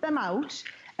 cut them out,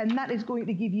 and that is going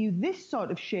to give you this sort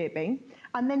of shaping.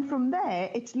 And then from there,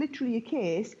 it's literally a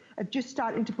case of just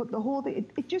starting to put the whole thing.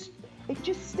 It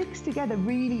just sticks together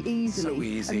really easily. So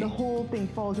easy. And the whole thing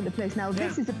falls into place. Now,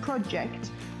 this is a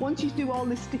project. Once you do all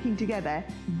this sticking together,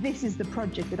 this is the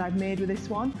project that I've made with this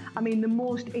one. I mean, the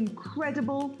most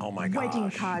incredible wedding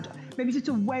card. Maybe it's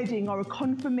a wedding or a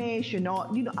confirmation, or,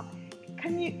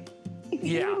 can you... If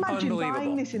you imagine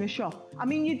buying this in a shop, I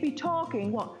mean, you'd be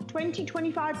talking, what, $20,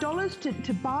 $25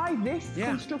 to buy this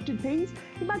constructed piece?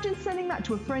 Imagine sending that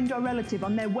to a friend or relative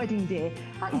on their wedding day.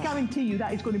 I can guarantee you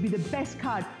that is going to be the best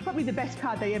card, probably the best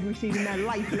card they ever received in their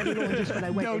life, let alone just for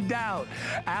their wedding. No doubt.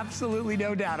 Absolutely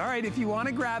no doubt. All right, if you want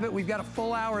to grab it, we've got a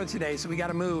full hour today, so we got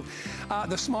to move.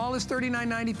 The small is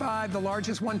 $39.95, the large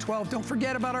is $112. Don't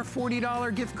forget about our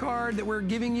 $40 gift card that we're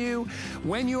giving you.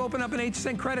 When you open up an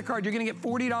HSN credit card, you're going to get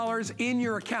 $40 in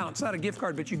your account. It's not a gift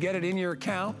card, but you get it in your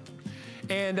account.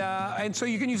 And so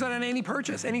you can use that on any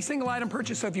purchase, any single item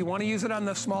purchase. So if you want to use it on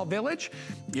the small village,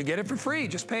 you get it for free.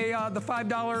 Just pay the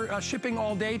 $5 shipping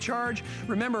all day charge.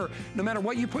 Remember, no matter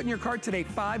what you put in your cart today,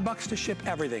 $5 to ship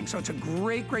everything. So it's a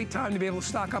great, great time to be able to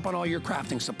stock up on all your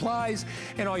crafting supplies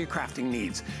and all your crafting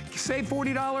needs. Save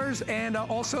 $40 and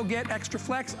also get extra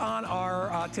flex on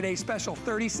our today's special,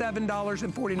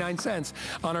 $37.49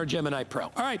 on our Gemini Pro.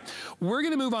 All right, we're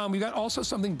going to move on. We've got also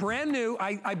something brand new.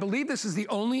 I believe this is the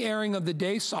only airing of the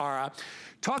day, Sarah.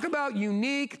 Talk about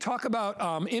unique, talk about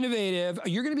innovative.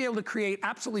 You're gonna be able to create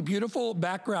absolutely beautiful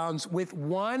backgrounds with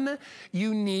one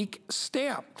unique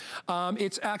stamp.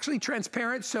 It's actually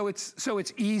transparent, so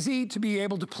it's easy to be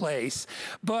able to place.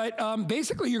 But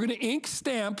basically you're gonna ink,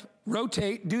 stamp,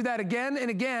 rotate, do that again and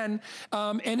again,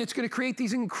 and it's gonna create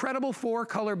these incredible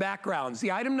 4-color backgrounds.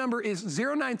 The item number is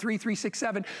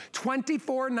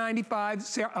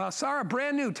 093367-2495. Sarah,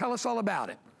 brand new, tell us all about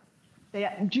it.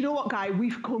 Yeah. Do you know what, Guy?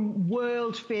 We've become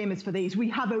world famous for these. We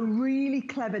have a really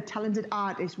clever, talented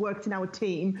artist worked in our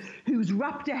team who's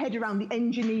wrapped her head around the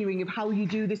engineering of how you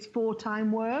do this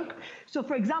 4-time work. So,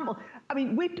 for example, I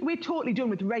mean, we're totally done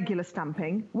with regular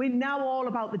stamping. We're now all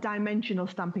about the dimensional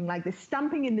stamping, like this,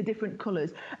 stamping in the different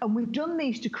colors. And we've done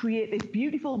these to create this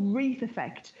beautiful wreath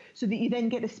effect so that you then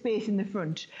get a space in the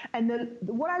front. And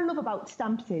what I love about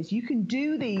stamps is you can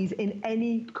do these in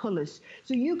any colors.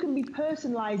 So you can be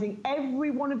personalizing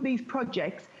every one of these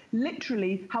projects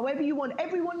literally however you want.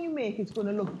 Every one you make is going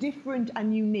to look different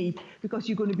and unique because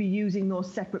you're going to be using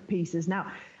those separate pieces. Now,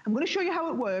 I'm going to show you how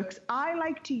it works. I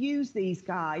like to use these,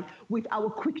 Guy, with our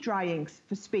quick dry inks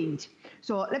for speed.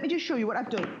 So let me just show you what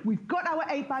I've done. We've got our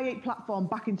 8x8 platform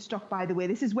back in stock, by the way.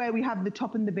 This is where we have the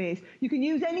top and the base. You can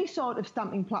use any sort of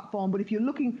stamping platform, but if you're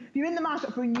in the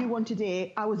market for a new one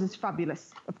today, ours is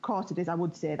fabulous. Of course it is, I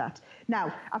would say that.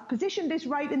 Now, I've positioned this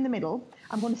right in the middle.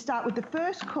 I'm going to start with the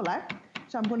first color.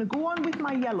 So I'm going to go on with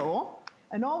my yellow.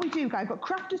 And all we do, guys, I've got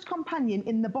Crafter's Companion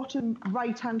in the bottom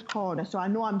right-hand corner. So I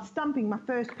know I'm stamping my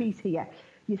first piece here.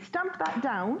 You stamp that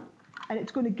down, and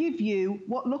it's going to give you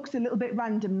what looks a little bit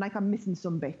random, like I'm missing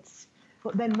some bits.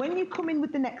 But then when you come in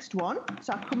with the next one,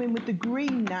 so I come in with the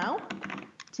green now,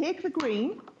 take the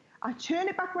green, I turn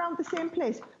it back around the same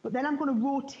place, but then I'm going to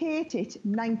rotate it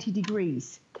 90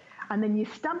 degrees. And then you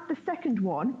stamp the second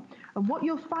one, and what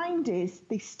you'll find is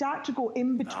they start to go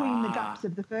in between the gaps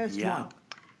of the first one.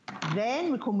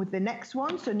 Then we come with the next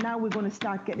one. So now we're going to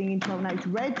start getting into our nice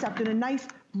reds. I've done a nice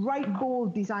bright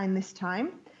bold design this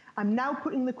time. I'm now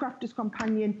putting the Crafter's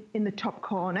Companion in the top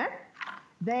corner.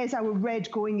 There's our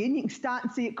red going in. You can start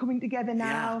and see it coming together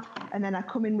now. Yeah. And then I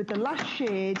come in with the last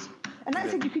shade. And like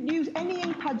I said, you can use any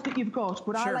ink pads that you've got,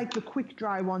 but I like the quick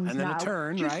dry ones now. And then a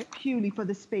turn, just purely for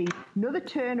the speed. Another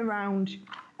turn around.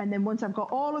 And then once I've got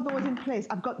all of those in place,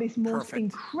 I've got this most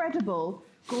incredible,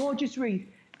 gorgeous wreath.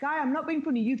 Guy, I'm not being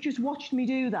funny. You've just watched me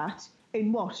do that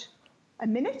in what? A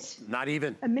minute? Not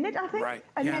even. A minute, I think. Right.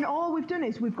 And then all we've done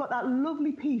is we've got that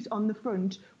lovely piece on the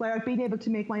front where I've been able to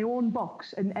make my own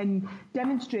box and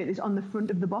demonstrate this on the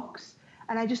front of the box.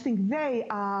 And I just think they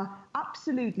are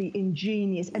absolutely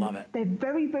ingenious. And love it. They're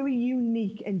very, very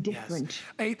unique and different. Yes.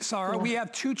 Hey, Sarah, we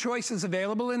have 2 choices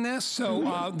available in this.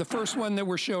 So the first one that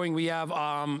we're showing, we have,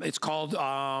 it's called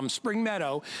Spring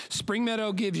Meadow. Spring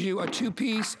Meadow gives you a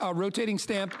 2-piece rotating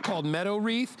stamp called Meadow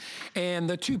Wreath, and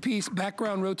the 2-piece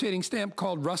background rotating stamp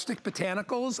called Rustic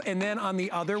Botanicals. And then on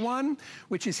the other one,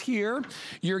 which is here,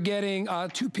 you're getting a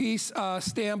 2-piece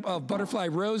stamp of Butterfly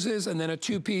Roses, and then a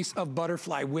 2-piece of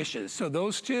Butterfly Wishes. So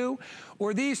those 2,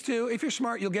 or these 2, if you're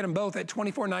smart, you'll get them both at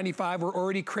 $24.95. We're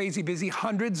already crazy busy.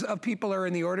 Hundreds of people are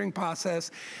in the ordering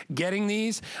process getting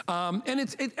these. And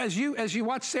as you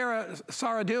watch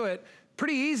Sarah do it,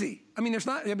 pretty easy. I mean, it's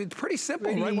pretty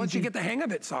simple, right? Once you get the hang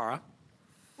of it, Sarah.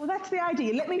 Well, that's the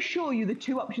idea. Let me show you the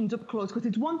 2 options up close, because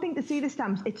it's one thing to see the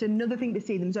stamps, it's another thing to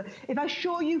see them. So if I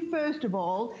show you first of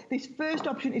all, this first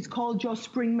option is called your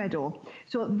Spring Meadow.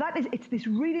 So it's this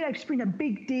really like spring,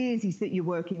 big daisies that you're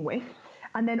working with.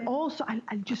 And then also, I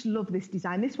just love this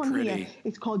design. This one here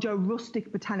is called your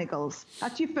Rustic Botanicals.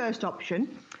 That's your first option.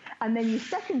 And then your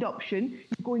second option,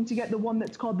 you're going to get the one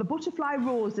that's called the butterfly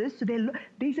roses. So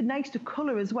these are nice to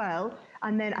colour as well.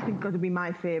 And then I think got to be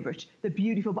my favourite, the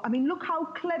beautiful. I mean, look how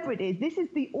clever it is. This is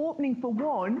the opening for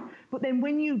one, but then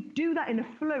when you do that in a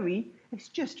flurry, it's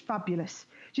just fabulous.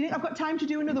 Do you think I've got time to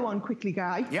do another one quickly,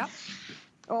 Guy? Yep.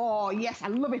 Oh, yes, I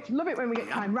love it. Love it when we get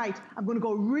time. Right, I'm going to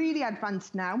go really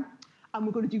advanced now, and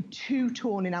we're going to do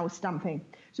two-tone in our stamping.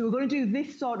 So we're going to do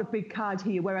this sort of big card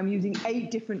here where I'm using 8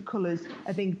 different colours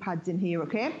of ink pads in here,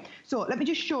 okay? So let me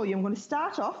just show you. I'm going to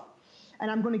start off, and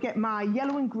I'm going to get my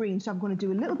yellow and green. So I'm going to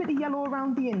do a little bit of yellow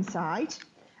around the inside,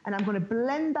 and I'm going to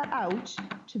blend that out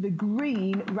to the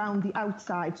green around the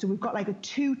outside. So we've got like a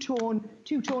two-tone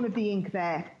of the ink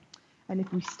there. And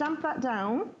if we stamp that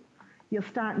down, you'll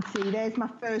start and see there's my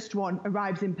first one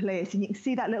arrives in place, and you can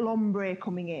see that little ombre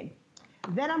coming in.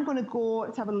 Then I'm going to go,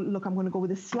 let's have a look, I'm going to go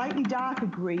with a slightly darker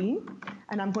green,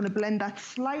 and I'm going to blend that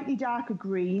slightly darker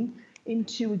green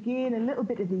into, again, a little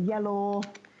bit of the yellow,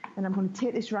 and I'm going to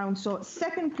take this round. So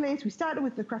second place, we started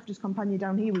with the Crafter's Companion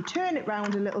down here, we turn it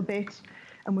round a little bit,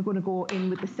 and we're going to go in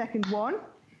with the second one.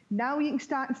 Now you can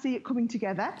start and see it coming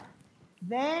together.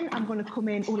 Then I'm going to come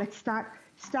in, let's start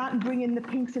and bring in the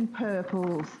pinks and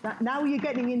purples. Now you're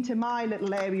getting into my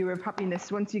little area of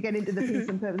happiness once you get into the pinks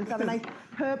and purples. Let's have a nice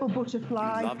purple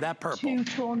butterfly. Love that purple.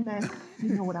 Two-tone there.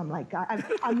 You know what I'm like.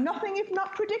 I'm nothing if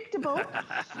not predictable.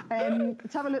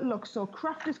 Let's have a little look. So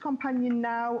Crafter's Companion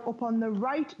now up on the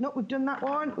right. No, we've done that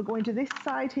one. We're going to this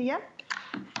side here.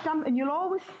 Stamp, and you'll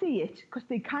always see it because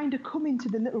they kind of come into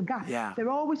the little gap. Yeah. They're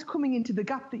always coming into the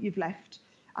gap that you've left.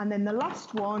 And then the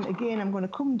last one, again, I'm going to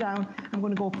come down. I'm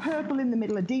going to go purple in the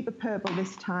middle, a deeper purple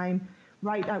this time,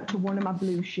 right out to one of my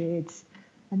blue shades.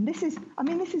 And this is,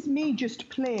 this is me just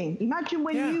playing. Imagine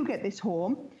when you get this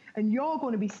home and you're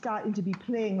going to be starting to be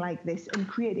playing like this and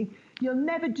creating. You'll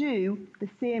never do the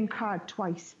same card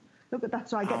twice. Look at that.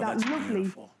 So I get that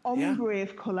lovely ombre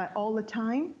of colour all the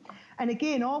time. And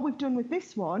again, all we've done with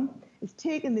this one is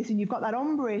taken this, and you've got that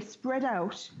ombre spread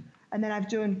out. And then I've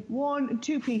done 1 and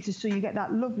 2 pieces, so you get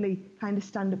that lovely kind of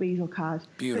stand-up easel card.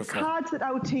 Beautiful. The cards that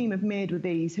our team have made with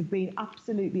these have been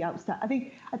absolutely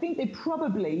outstanding. I think they're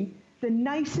probably the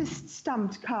nicest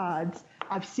stamped cards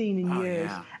I've seen in years.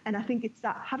 Yeah. And I think it's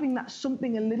that, having that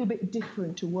something a little bit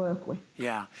different to work with.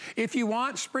 Yeah. If you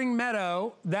want Spring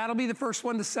Meadow, that'll be the first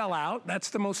one to sell out. That's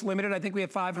the most limited. I think we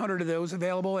have 500 of those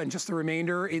available and just the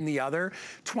remainder in the other.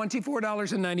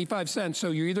 $24.95.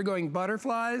 So you're either going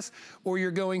butterflies or you're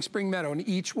going Spring Meadow. And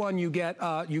each one you get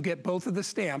both of the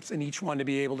stamps in each one to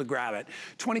be able to grab it.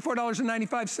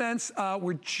 $24.95.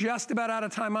 We're just about out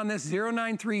of time on this.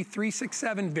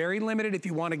 093-367. Very limited. If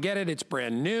you want to get it, it's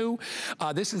brand new.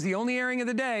 This is the only airing of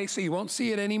the day, so you won't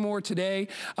see it anymore today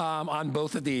on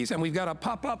both of these. And we've got a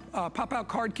pop-out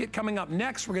card kit coming up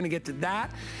next. We're going to get to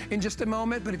that in just a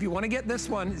moment. But if you want to get this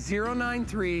one,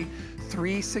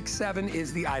 093-367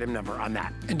 is the item number on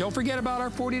that. And don't forget about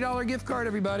our $40 gift card,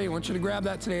 everybody. I want you to grab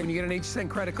that today when you get an HSN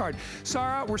credit card.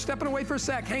 Sarah, we're stepping away for a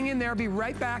sec. Hang in there. I'll be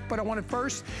right back. But I want to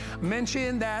first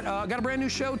mention that I got a brand new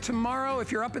show tomorrow.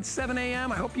 If you're up at 7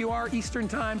 a.m., I hope you are Eastern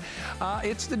time.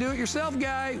 It's the Do-It-Yourself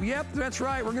guy. Yep, that's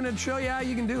right. We're going to show you how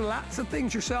you can do lots of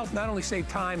things yourself. Not only save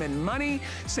time and money,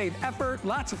 save effort,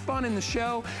 lots of fun in the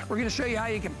show. We're going to show you how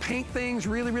you can paint things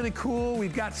really, really cool.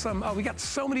 We've got we got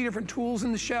so many different tools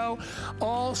in the show,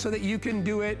 all so that you can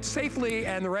do it safely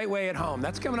and the right way at home.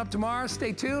 That's coming up tomorrow.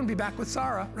 Stay tuned. Be back with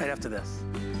Sarah right after this.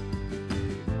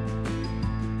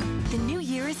 The new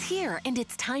year is here, and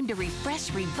it's time to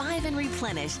refresh, revive, and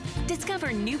replenish.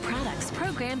 Discover new products,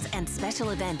 programs, and special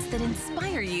events that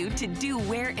inspire you to do,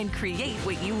 wear, and create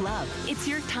what you love. It's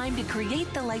your time to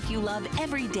create the life you love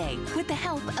every day with the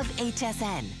help of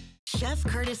HSN. Chef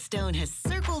Curtis Stone has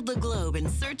circled the globe in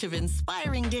search of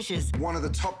inspiring dishes. One of the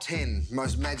top 10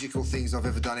 most magical things I've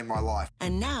ever done in my life.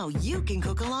 And now you can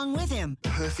cook along with him.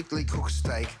 Perfectly cooked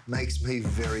steak makes me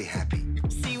very happy.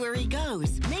 See where he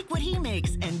goes, make what he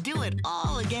makes, and do it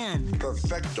all again.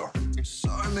 Perfecto.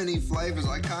 So many flavors,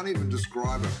 I can't even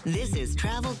describe it. This is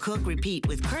Travel, Cook, Repeat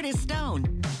with Curtis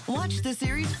Stone. Watch the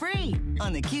series free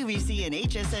on the QVC and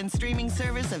HSN streaming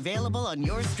service, available on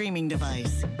your streaming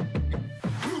device.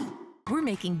 We're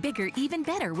making bigger even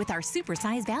better with our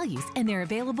supersize values, and they're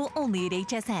available only at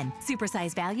HSN.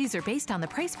 Supersize values are based on the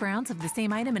price per ounce of the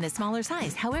same item in a smaller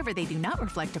size. However, they do not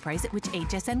reflect the price at which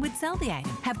HSN would sell the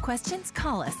item. Have questions?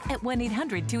 Call us at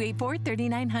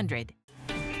 1-800-284-3900.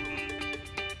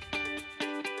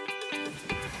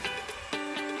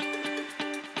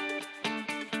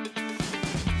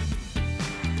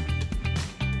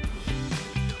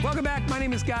 Welcome back. My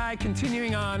name is Guy,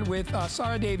 continuing on with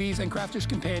Sarah Davies and Crafter's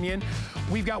Companion.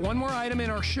 We've got one more item in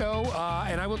our show,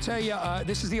 and I will tell you,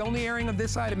 this is the only airing of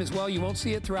this item as well. You won't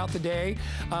see it throughout the day.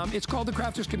 It's called the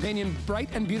Crafter's Companion Bright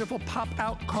and Beautiful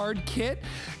Pop-Out Card Kit.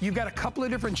 You've got a couple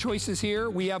of different choices here.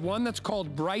 We have one that's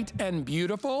called Bright and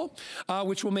Beautiful,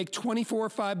 which will make 24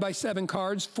 5x7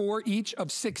 cards for each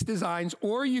of 6 designs,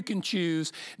 or you can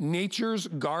choose Nature's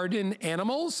Garden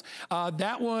Animals.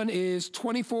 That one is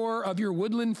 24 of your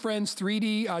Woodland Friends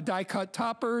 3D die-cut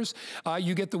toppers.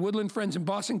 You get the Woodland Friends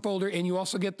embossing folder, and you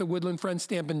also get the Woodland Friends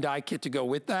stamp and die kit to go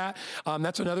with that.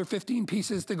 That's another 15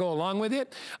 pieces to go along with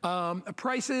it.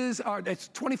 Prices are, it's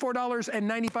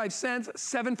 $24.95.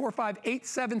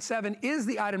 745877 is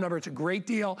the item number. It's a great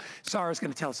deal. Sarah's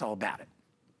going to tell us all about it.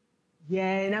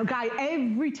 Yeah, now Guy,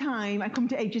 every time I come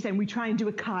to HSN, we try and do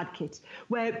a card kit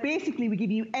where basically we give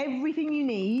you everything you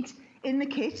need in the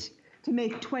kit to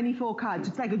make 24 cards.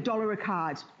 It's like $1 a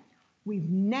card. We've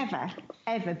never,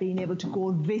 ever been able to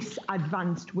go this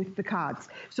advanced with the cards.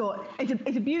 So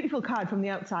it's a beautiful card from the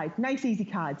outside, nice, easy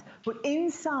cards. But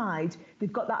inside,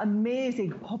 they've got that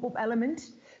amazing pop-up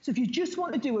element. So if you just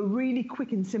want to do a really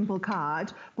quick and simple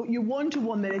card, but you want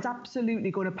one that is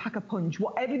absolutely going to pack a punch,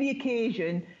 whatever the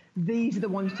occasion, these are the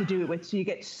ones to do it with. So you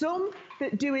get some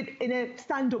that do it in a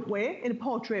stand-up way, in a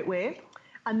portrait way,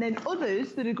 and then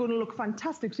others that are going to look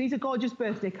fantastic. So these are gorgeous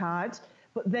birthday cards.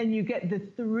 But then you get the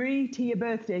 3-tier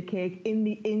birthday cake in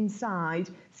the inside,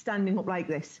 standing up like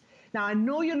this. Now, I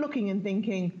know you're looking and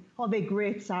thinking, oh, they're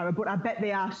great, Sarah, but I bet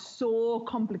they are so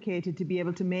complicated to be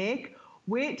able to make.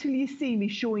 Wait till you see me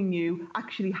showing you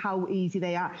actually how easy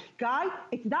they are. Guy,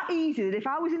 it's that easy that if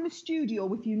I was in the studio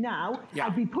with you now,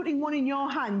 I'd be putting one in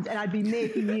your hand and I'd be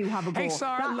making you have a go. Hey,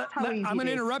 Sarah, I'm going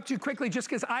to interrupt you quickly just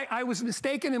because I was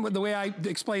mistaken in the way I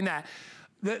explained that.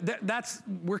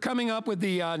 We're coming up with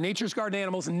the Nature's Garden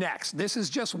Animals next. This is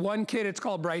just one kit. It's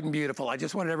called Bright and Beautiful. I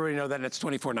just wanted everybody to know that it's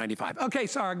 $24.95. Okay,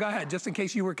 Sarah, go ahead, just in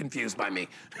case you were confused by me.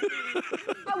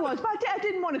 I was, but I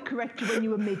didn't want to correct you when you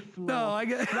were mid-flow. No, I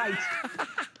get it. Right.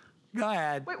 Go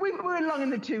ahead. We're long in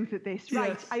the tooth at this. Right,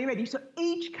 yes. Are you ready? So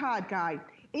each card, Guy,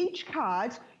 each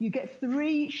card, you get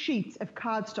 3 sheets of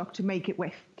cardstock to make it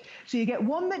with. So you get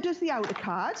one that does the outer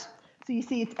card. So you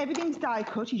see everything's die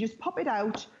cut. You just pop it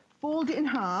out, fold it in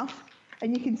half,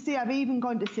 and you can see I've even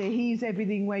gone to say here's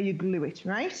everything where you glue it,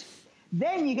 right?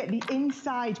 Then you get the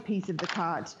inside piece of the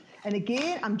card. And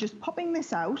again, I'm just popping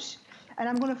this out, and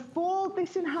I'm going to fold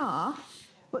this in half,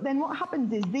 but then what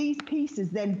happens is these pieces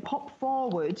then pop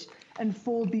forward and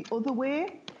fold the other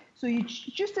way. So you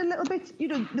just a little bit, you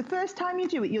know, the first time you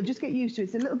do it, you'll just get used to it.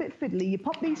 It's a little bit fiddly. You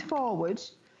pop these forward,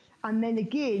 and then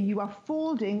again, you are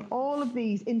folding all of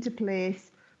these into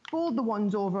place, fold the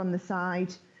ones over on the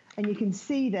side, and you can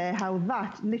see there how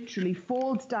that literally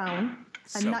folds down,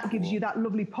 and that gives you that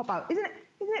lovely pop out. Isn't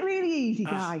it really easy,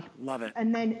 Guy? Love it.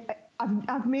 And then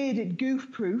I've made it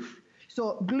goof-proof.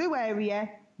 So glue area,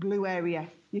 glue area.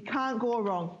 You can't go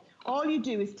wrong. All you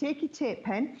do is take your tape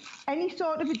pen. Any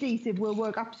sort of adhesive will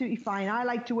work absolutely fine. I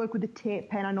like to work with a tape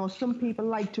pen. I know some people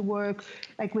like to work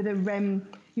like with a,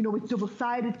 you know, with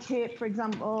double-sided tape, for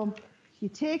example. You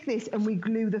take this and we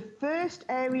glue the first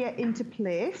area into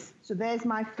place. So there's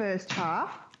my first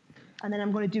half. And then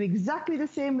I'm going to do exactly the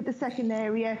same with the second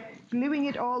area, gluing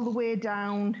it all the way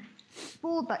down,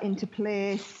 fold that into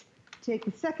place, take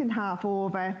the second half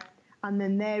over, and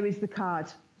then there is the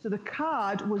card. So the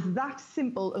card was that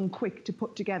simple and quick to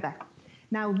put together.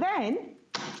 Now then,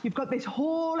 you've got this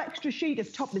whole extra sheet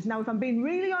of toppers. Now, if I'm being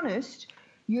really honest,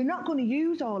 you're not going to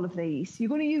use all of these. You're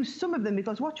going to use some of them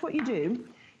because watch what you do.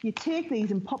 You take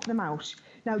these and pop them out.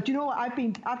 Now, do you know what?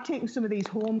 I've taken some of these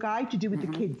home, Guy, to do with the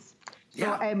kids.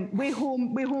 So we're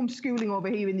homeschooling over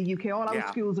here in the UK. All our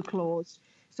schools are closed.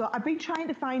 So I've been trying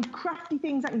to find crafty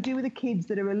things I can do with the kids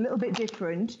that are a little bit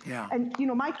different. Yeah. And, you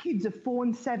know, my kids are 4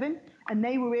 and 7, and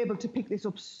they were able to pick this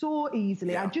up so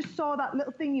easily. I just saw that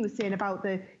little thing you were saying about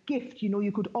the gift. You know,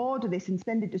 you could order this and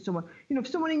send it to someone. You know, if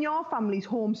someone in your family's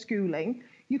homeschooling,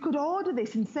 you could order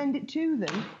this and send it to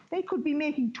them. They could be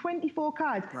making 24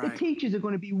 cards. Right. The teachers are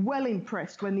going to be well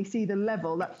impressed when they see the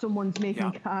level that someone's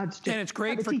making cards. And it's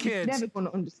great for kids. Never going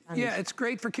to understand. Yeah, it's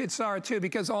great for kids, Sarah, too,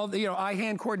 because all the, you know,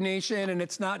 eye-hand coordination, and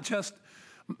it's not just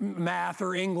math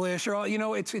or English or all, you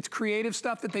know, it's creative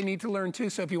stuff that they need to learn too.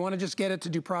 So if you want to just get it to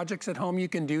do projects at home, you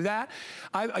can do that.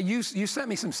 You sent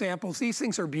me some samples. These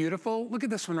things are beautiful. Look at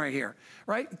this one right here,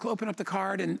 right? Open up the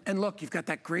card and look, you've got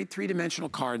that great 3-dimensional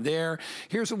card there.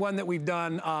 Here's the one that we've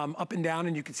done up and down,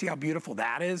 and you can see how beautiful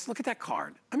that is. Look at that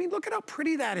card. I mean, look at how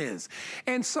pretty that is.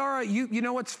 And Sarah, you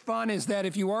know what's fun is that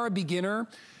if you are a beginner,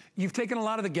 you've taken a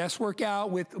lot of the guesswork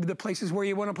out with the places where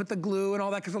you want to put the glue and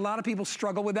all that, because a lot of people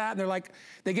struggle with that, and they're like,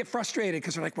 they get frustrated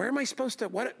because they're like, where am I supposed to,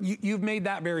 what? You've made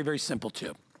that very, very simple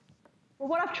too. Well,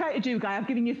 what I've tried to do, Guy, I've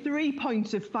given you 3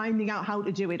 points of finding out how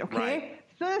to do it, okay? Right.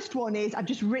 First one is I've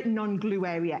just written on glue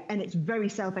area, and it's very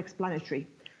self-explanatory.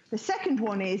 The second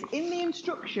one is, in the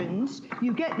instructions,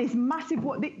 you get this massive,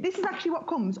 this is actually what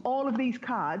comes, all of these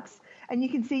cards, and you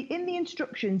can see in the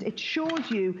instructions, it shows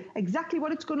you exactly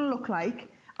what it's going to look like,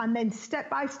 and then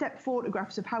step-by-step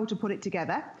photographs of how to put it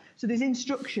together. So there's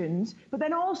instructions, but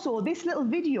then also this little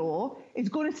video is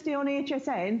going to stay on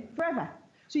HSN forever.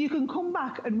 So you can come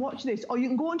back and watch this, or you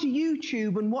can go onto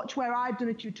YouTube and watch where I've done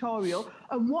a tutorial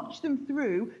and watch them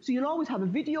through. So you'll always have a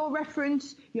video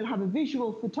reference, you'll have a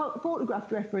visual photographed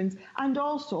reference, and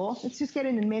also, let's just get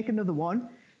in and make another one.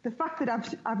 The fact that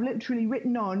I've literally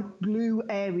written on glue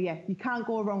area. You can't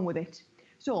go wrong with it.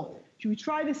 So should we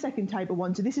try the second type of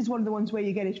one? So this is one of the ones where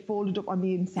you get it folded up on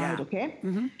the inside, okay?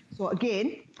 So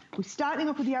again, we're starting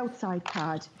off with the outside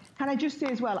card. Can I just say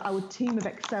as well, our team have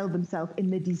excelled themselves in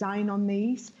the design on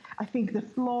these. I think the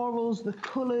florals, the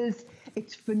colours,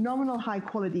 it's phenomenal high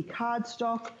quality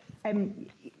cardstock.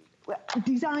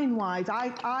 Design-wise,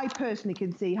 I personally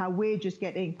can see how we're just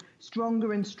getting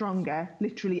stronger and stronger.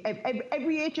 Literally,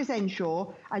 every HSN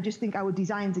show, I just think our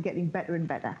designs are getting better and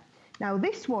better. Now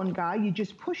this one, Guy, you're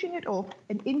just pushing it up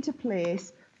and into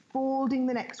place, folding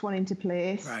the next one into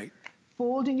place. Right.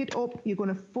 Folding it up, you're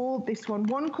going to fold this one.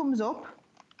 One comes up.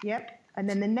 Yep, and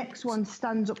then the next one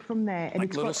stands up from there, and like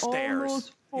it's got stairs. All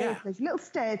those folds. There's little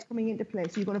stairs coming into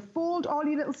place. So you're going to fold all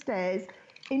your little stairs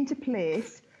into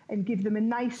place and give them a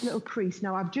nice little crease.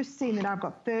 Now I've just seen that I've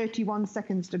got 31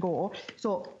 seconds to go,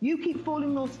 so you keep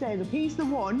folding those stairs up. Here's the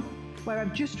one where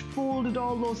I've just folded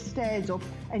all those stairs up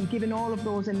and given all of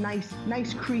those a nice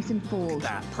crease and fold. Look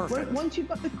at that, perfect. Once you've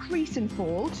got the crease and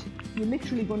fold, you're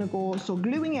literally going to go, so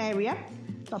gluing area.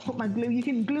 So I put my glue, you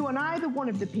can glue on either one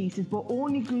of the pieces, but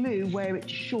only glue where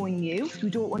it's showing you. So we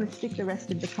don't want to stick the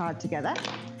rest of the card together.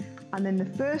 And then the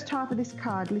first half of this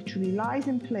card literally lies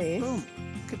in place. Boom,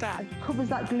 look at that. It covers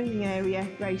that gluing area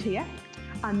right here.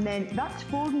 And then that's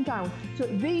folding down. So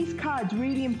these cards,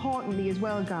 really importantly as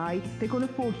well, Guy, they're going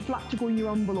to fold flat to go in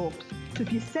your envelopes. So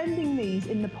if you're sending these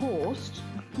in the post,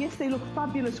 yes, they look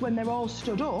fabulous when they're all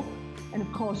stood up. And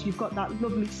of course, you've got that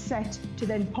lovely set to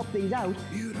then pop these out.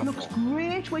 Beautiful. It looks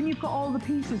great when you've got all the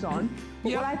pieces on.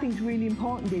 But what I think is really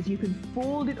important is you can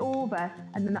fold it over,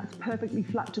 and then that's perfectly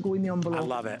flat to go in the envelope. I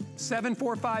love it.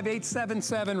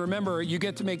 745877. Remember, you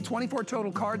get to make 24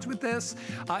 total cards with this.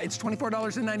 It's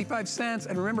 $24.95.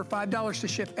 And remember, $5 to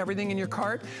ship everything in your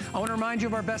cart. I want to remind you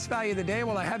of our best value of the day.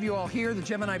 While I have you all here, the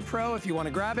Gemini Pro, if you want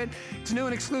to grab it. It's new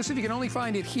and exclusive. You can only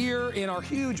find it here in our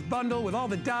huge bundle with all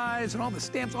the dies and all the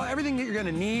stamps, everything that you're going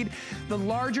to need. The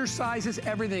larger sizes,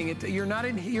 everything. You're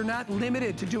not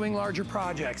limited to doing larger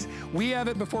projects. We have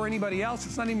it before anybody else.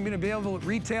 It's not even going to be able to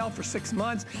retail for 6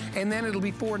 months, and then it'll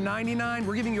be $4.99.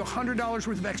 We're giving you $100 worth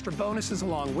of extra bonuses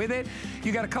along with it.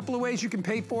 You got a couple of ways you can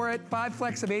pay for it. 5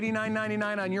 flex of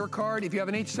 $89.99 on your card. If you have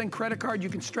an HSN credit card, you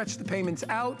can stretch the payments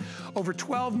out over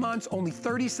 12 months, only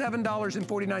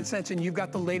 $37.49, and you've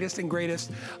got the latest and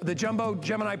greatest, the Jumbo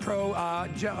Gemini Pro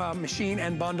machine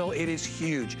and bundle. It is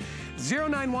huge.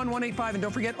 091185, and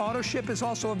don't forget, auto ship is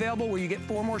also available, where you get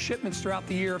 4 more shipments throughout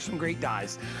the year of some great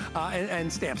dies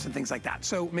and stamps and things like that.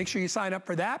 So make sure you sign up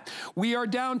for that. We are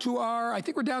down to our, I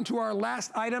think we're down to our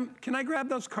last item. Can I grab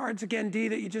those cards again, D,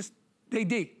 that you just, hey,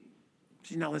 D,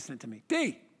 she's not listening to me.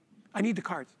 D, I need the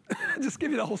cards. Just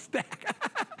give me the whole stack.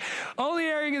 Only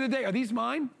airing of the day. Are these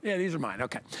mine? Yeah, these are mine.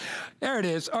 Okay. There it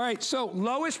is. All right, so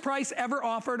lowest price ever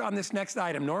offered on this next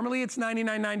item. Normally it's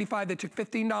 $99.95. They took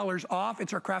 $15 off.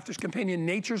 It's our Crafter's Companion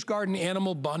Nature's Garden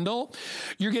Animal Bundle.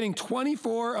 You're getting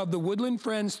 24 of the Woodland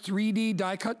Friends 3D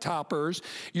die-cut toppers.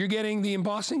 You're getting the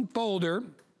embossing folder.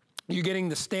 You're getting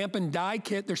the stamp and die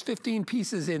kit. There's 15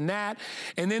 pieces in that.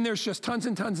 And then there's just tons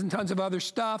and tons and tons of other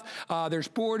stuff. There's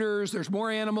borders, there's more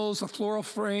animals, a floral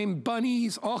frame,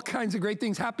 bunnies, all kinds of great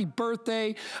things. Happy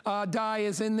birthday die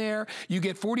is in there. You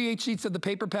get 48 sheets of the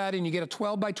paper pad, and you get a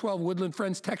 12 by 12 Woodland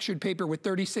Friends textured paper with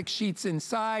 36 sheets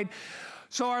inside.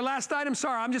 So our last item,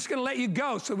 Sarah, I'm just gonna let you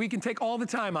go so we can take all the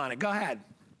time on it. Go ahead.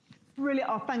 Brilliant.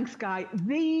 Oh, thanks, Guy.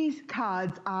 These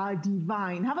cards are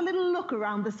divine. Have a little look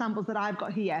around the samples that I've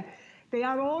got here. They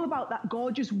are all about that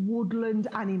gorgeous woodland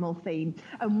animal theme.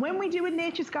 And when we do a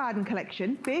Nature's Garden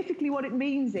collection, basically what it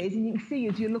means is, and you can see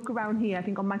as you look around here, I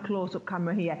think on my close-up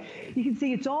camera here, you can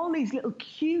see it's all these little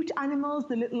cute animals,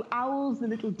 the little owls, the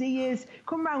little deers.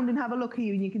 Come round and have a look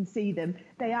here and you can see them.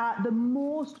 They are the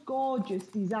most gorgeous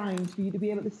designs for you to be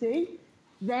able to see.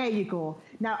 There you go.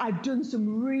 Now, I've done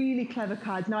some really clever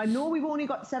cards. Now, I know we've only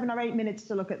got 7 or 8 minutes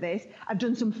to look at this. I've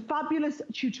done some fabulous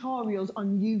tutorials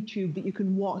on YouTube that you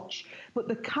can watch, but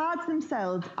the cards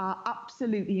themselves are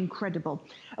absolutely incredible.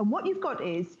 And what you've got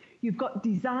is, you've got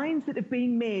designs that have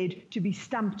been made to be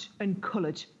stamped and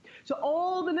coloured. So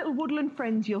all the little woodland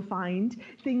friends you'll find,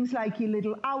 things like your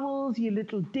little owls, your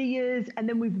little deers, and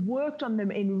then we've worked on them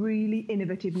in really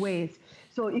innovative ways.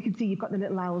 So you can see you've got the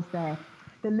little owls there.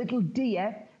 The little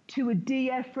deer to a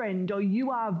dear friend, or you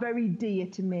are very dear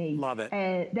to me. Love it.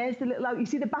 There's the little, you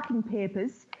see the backing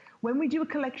papers. When we do a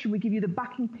collection, we give you the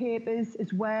backing papers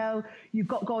as well. You've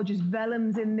got gorgeous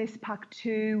vellums in this pack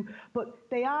too. But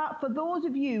they are, for those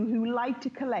of you who like to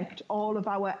collect all of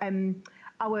our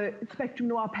Spectrum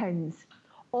Noir pens,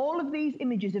 all of these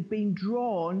images have been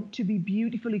drawn to be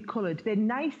beautifully coloured. They're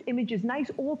nice images, nice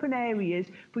open areas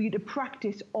for you to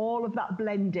practice all of that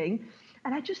blending.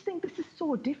 And I just think this is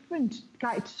so different,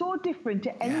 guys. It's so different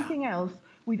to anything else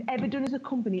we've ever done as a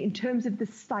company in terms of the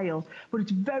style. But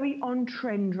it's very on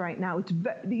trend right now.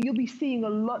 You'll be seeing a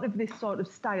lot of this sort of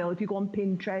style if you go on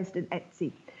Pinterest and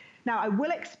Etsy. Now, I will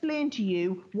explain to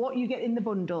you what you get in the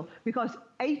bundle, because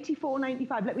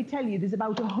 $84.95, let me tell you, there's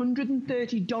about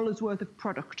 $130 worth of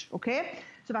product, okay?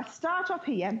 So if I start off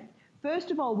here, first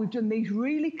of all, we've done these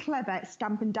really clever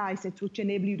stamp and die sets, which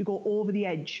enable you to go over the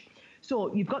edge.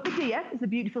 So you've got the deer, it's a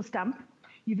beautiful stamp.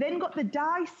 You've then got the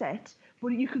die set, but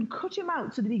you can cut him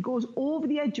out so that he goes over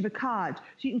the edge of a card.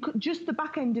 So you can cut just the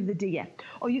back end of the deer,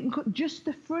 or you can cut just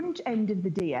the front end of the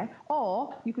deer,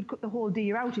 or you could cut the whole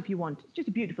deer out if you want. It's just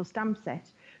a beautiful stamp set.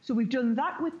 So we've done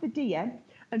that with the deer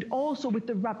and also with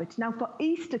the rabbit. Now for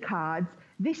Easter cards,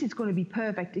 this is going to be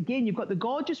perfect. Again, you've got the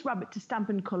gorgeous rabbit to stamp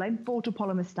and colour,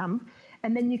 photopolymer stamp,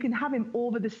 and then you can have him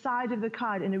over the side of the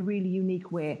card in a really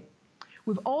unique way.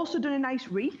 We've also done a nice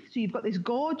wreath. So you've got this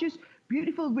gorgeous,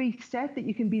 beautiful wreath set that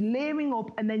you can be layering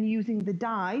up and then using the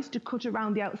dies to cut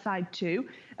around the outside too.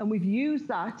 And we've used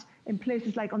that in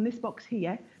places like on this box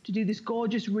here to do this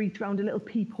gorgeous wreath around a little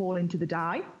peephole into the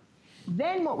die.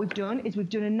 Then what we've done is we've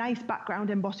done a nice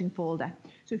background embossing folder.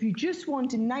 So if you just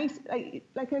want a nice,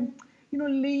 like a, you know,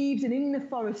 leaves and in the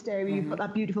forest area, you've got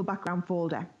that beautiful background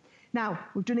folder. Now,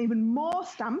 we've done even more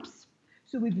stamps.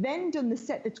 So we've then done the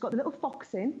set that's got the little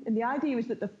fox in, and the idea is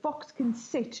that the fox can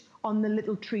sit on the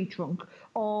little tree trunk.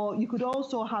 Or you could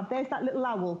also have, there's that little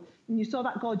owl, and you saw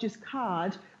that gorgeous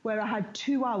card where I had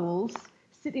 2 owls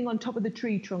sitting on top of the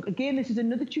tree trunk. Again, this is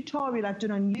another tutorial I've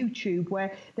done on YouTube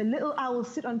where the little owls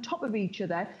sit on top of each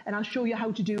other, and I'll show you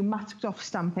how to do masked off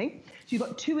stamping. So you've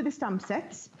got 2 of the stamp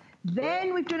sets.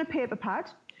 Then we've done a paper pad.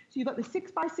 So you've got the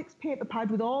 6x6 paper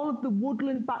pad with all of the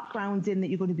woodland backgrounds in that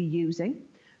you're going to be using.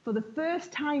 For the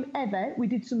first time ever, we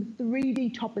did some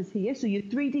 3D toppers here. So your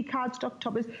 3D cardstock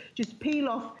toppers, just peel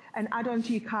off and add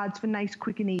onto your cards for nice,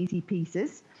 quick and easy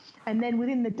pieces. And then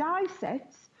within the die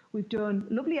sets, we've done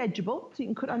lovely edgeable, so you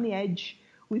can cut on the edge.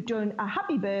 We've done a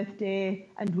happy birthday,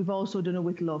 and we've also done a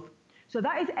with love. So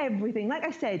that is everything. Like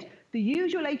I said, the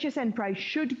usual HSN price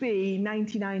should be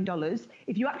 $99.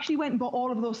 If you actually went and bought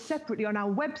all of those separately on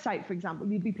our website, for example,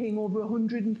 you'd be paying over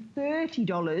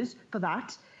 $130 for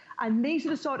that. And these are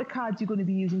the sort of cards you're going to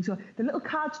be using. So the little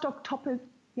cardstock toppers,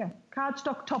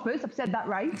 cardstock toppers, I've said that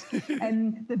right.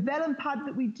 And the vellum pad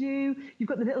that we do, you've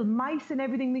got the little mice and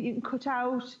everything that you can cut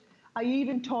out. I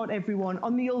even taught everyone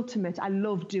on the Ultimate, I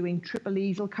love doing triple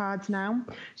easel cards now.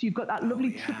 So you've got that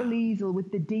lovely triple easel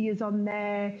with the deers on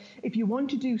there. If you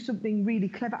want to do something really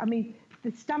clever, I mean,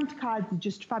 the stamped cards are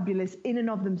just fabulous in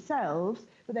and of themselves.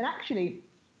 But then actually,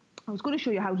 I was going to show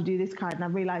you how to do this card, and I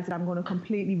realised that I'm going to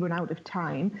completely run out of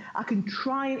time. I can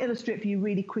try and illustrate for you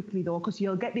really quickly, though, because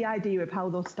you'll get the idea of how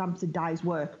those stamps and dies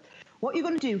work. What you're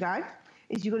going to do, guys,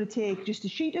 is you're going to take just a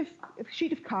sheet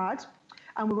of card,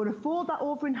 and we're going to fold that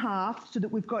over in half so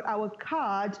that we've got our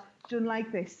card done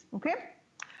like this, okay?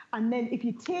 And then if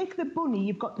you take the bunny,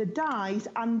 you've got the dies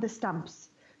and the stamps.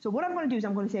 So what I'm going to do is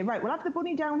I'm going to say, right, we'll have the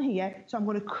bunny down here, so I'm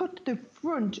going to cut the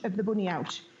front of the bunny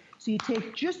out. So you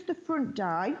take just the front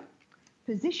die,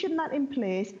 position that in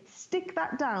place, stick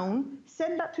that down,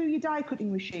 send that through your die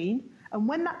cutting machine, and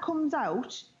when that comes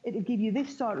out, it'll give you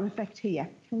this sort of effect here.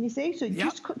 Can you see? So it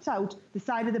just cuts out the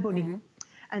side of the bunny.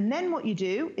 And then what you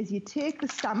do is you take the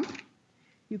stamp,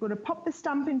 you're going to pop the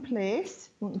stamp in place,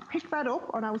 you can pick that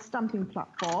up on our stamping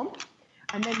platform,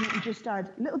 and then you can just add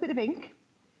a little bit of ink.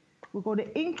 We're going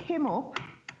to ink him up,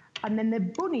 and then the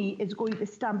bunny is going to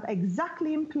stamp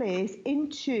exactly in place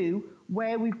into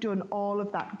where we've done all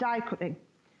of that die cutting.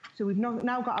 So we've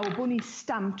now got our bunny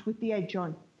stamped with the edge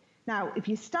on. Now, if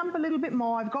you stamp a little bit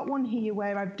more, I've got one here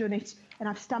where I've done it and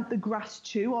I've stamped the grass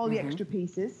too, all the extra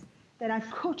pieces. Then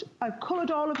I've coloured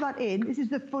all of that in. This is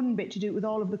the fun bit to do it with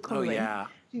all of the colouring. Oh, yeah. So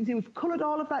you can see we've coloured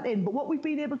all of that in, but what we've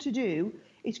been able to do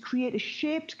is create a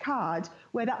shaped card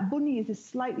where that bunny is a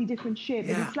slightly different shape.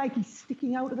 Yeah. And it's like he's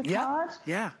sticking out of the card.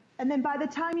 Yeah. And then by the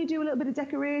time you do a little bit of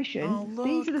decoration,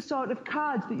 these are the sort of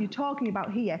cards that you're talking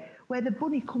about here, where the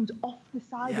bunny comes off the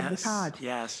side of the card.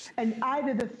 Yes. And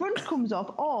either the front comes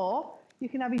off, or you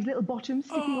can have his little bottom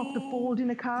sticking off the fold in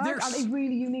a card. Aren't they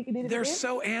really unique and innovative? They're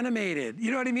so animated.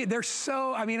 You know what I mean? They're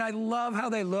so, I mean, I love how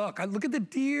they look. Look at the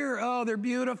deer. Oh, they're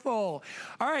beautiful.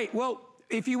 All right, well,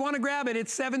 if you want to grab it,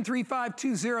 it's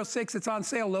 735-206. It's on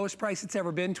sale, lowest price it's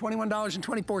ever been,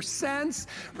 $21.24.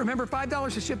 Remember,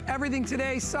 $5 to ship everything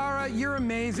today. Sarah, you're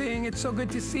amazing. It's so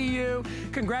good to see you.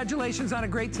 Congratulations on a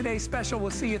great Today special. We'll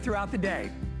see you throughout the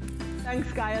day.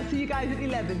 Thanks, Guy. I'll see you guys at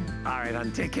 11. All right,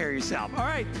 hon, take care of yourself. All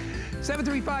right,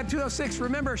 735-206.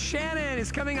 Remember, Shannon is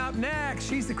coming up next.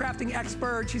 She's the crafting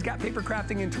expert. She's got paper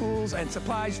crafting and tools and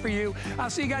supplies for you. I'll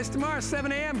see you guys tomorrow,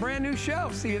 7 a.m., brand new show.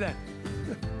 See you then.